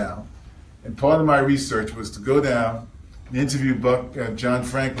T-Town. And part of my research was to go down and interview John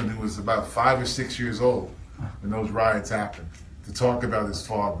Franklin, who was about 5 or 6 years old when those riots happened, to talk about his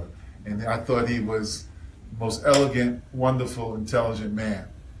father And I thought he was the most elegant, wonderful, intelligent man.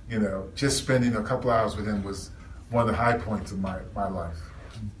 You know, just spending a couple hours with him was one of the high points of my life.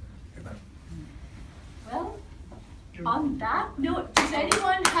 You know? Well, on that note, does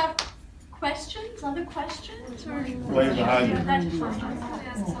anyone have questions, other questions? Or Way behind you. I just want to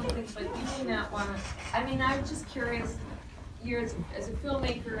ask something, but you may not want to. I mean, I'm just curious, you're as a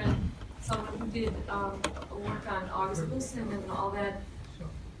filmmaker and someone who did work on August Wilson and all that,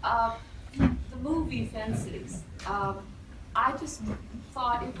 the movie Fences, I just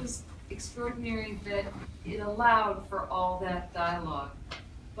thought it was extraordinary that it allowed for all that dialogue.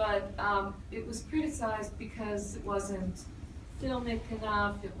 But it was criticized because it wasn't filmic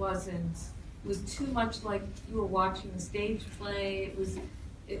enough, it was too much like you were watching a stage play,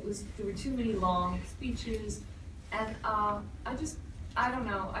 there were too many long speeches, and I don't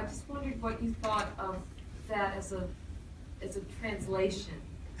know, I just wondered what you thought of that as a translation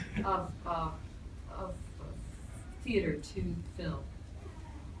of theater to film.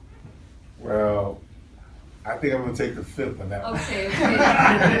 Well, I think I'm going to take the fifth on that one. Okay.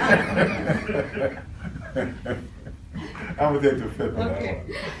 I'm going to take the fifth on that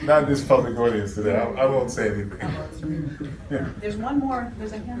one. Not this public audience today. I won't say anything. There's one more.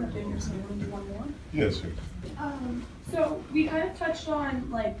 There's a hand up there. There's one more. Yes, sir. So we kind of touched on,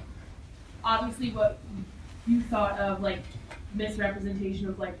 like, obviously what you thought of, like, misrepresentation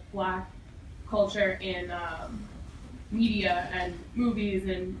of, like, Black culture in media and movies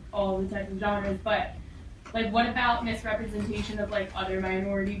and all the types of genres, but like, what about misrepresentation of, like, other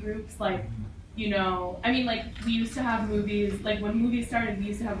minority groups? Like, you know, I mean, like, we used to have movies, like, when movies started, we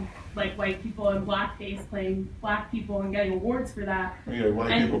used to have, like, white people in blackface playing Black people and getting awards for that. Yeah,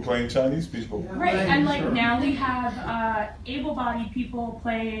 white people playing Chinese people. Right, and, like, now we have able-bodied people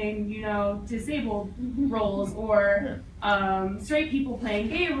playing, you know, disabled roles, or straight people playing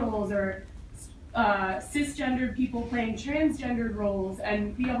gay roles, or cisgendered people playing transgendered roles,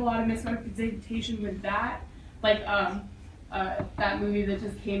 and we have a lot of misrepresentation with that. Like that movie that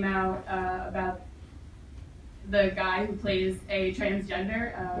just came out about the guy who plays a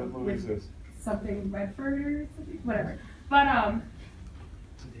transgender. What movie is this? Something Redford or something, whatever. But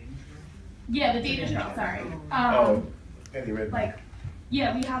yeah, The Dating Show. Sorry. Eddie Redmayne. Like,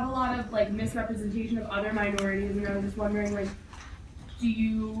 yeah, we have a lot of, like, misrepresentation of other minorities, and I was just wondering, like, do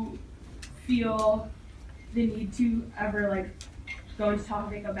you feel the need to ever, like, go into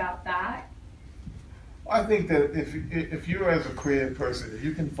topic about that? I think that if you as a creative person, if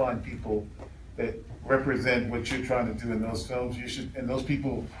you can find people that represent what you're trying to do in those films, you should, and those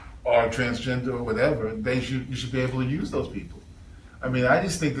people are transgender or whatever, you should be able to use those people. I mean, I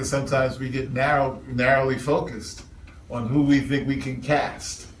just think that sometimes we get narrowly focused on who we think we can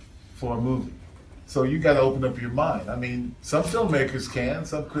cast for a movie. So you got to open up your mind. I mean, some filmmakers can,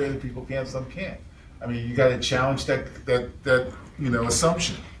 some creative people can, some can't. I mean, you got to challenge that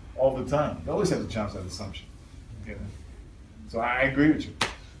assumption all the time. You always have to challenge that assumption. You know? So I agree with you.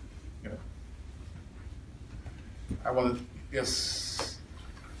 You know? I want to, yes.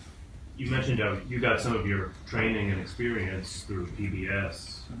 You mentioned you got some of your training and experience through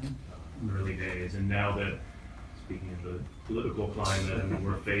PBS in the early days, and now that, speaking of the political climate, I mean,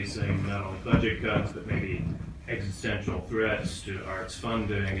 we're facing not only budget cuts, but maybe existential threats to arts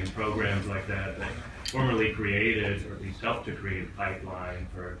funding and programs like that that formerly created, or at least helped to create a pipeline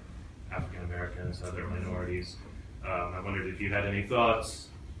for African Americans, other minorities. I wondered if you had any thoughts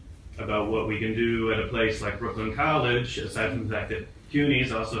about what we can do at a place like Brooklyn College, aside from the fact that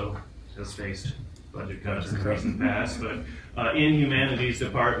CUNY's also has faced budget cuts in the recent past, but in humanities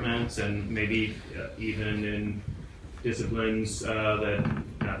departments and maybe even in disciplines that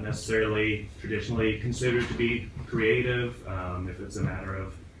not necessarily traditionally considered to be creative, if it's a matter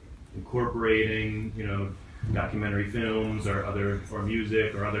of incorporating, you know, documentary films or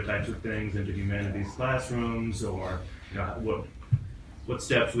music or other types of things into humanities classrooms, or, you know, what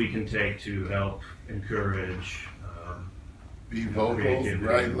steps we can take to help encourage be vocal,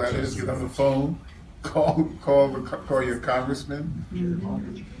 write letters, get on the phone, call your congressman,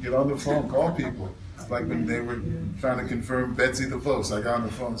 get on the phone, call people. It's like when they were trying to confirm Betsy DeVos, I got on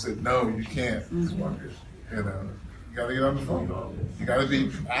the phone and said, no, you can't. You know, you gotta get on the phone. You gotta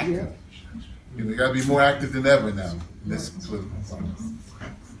be active. You know, you gotta be more active than ever now in this political climate.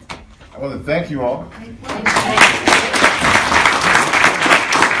 I want to thank you all.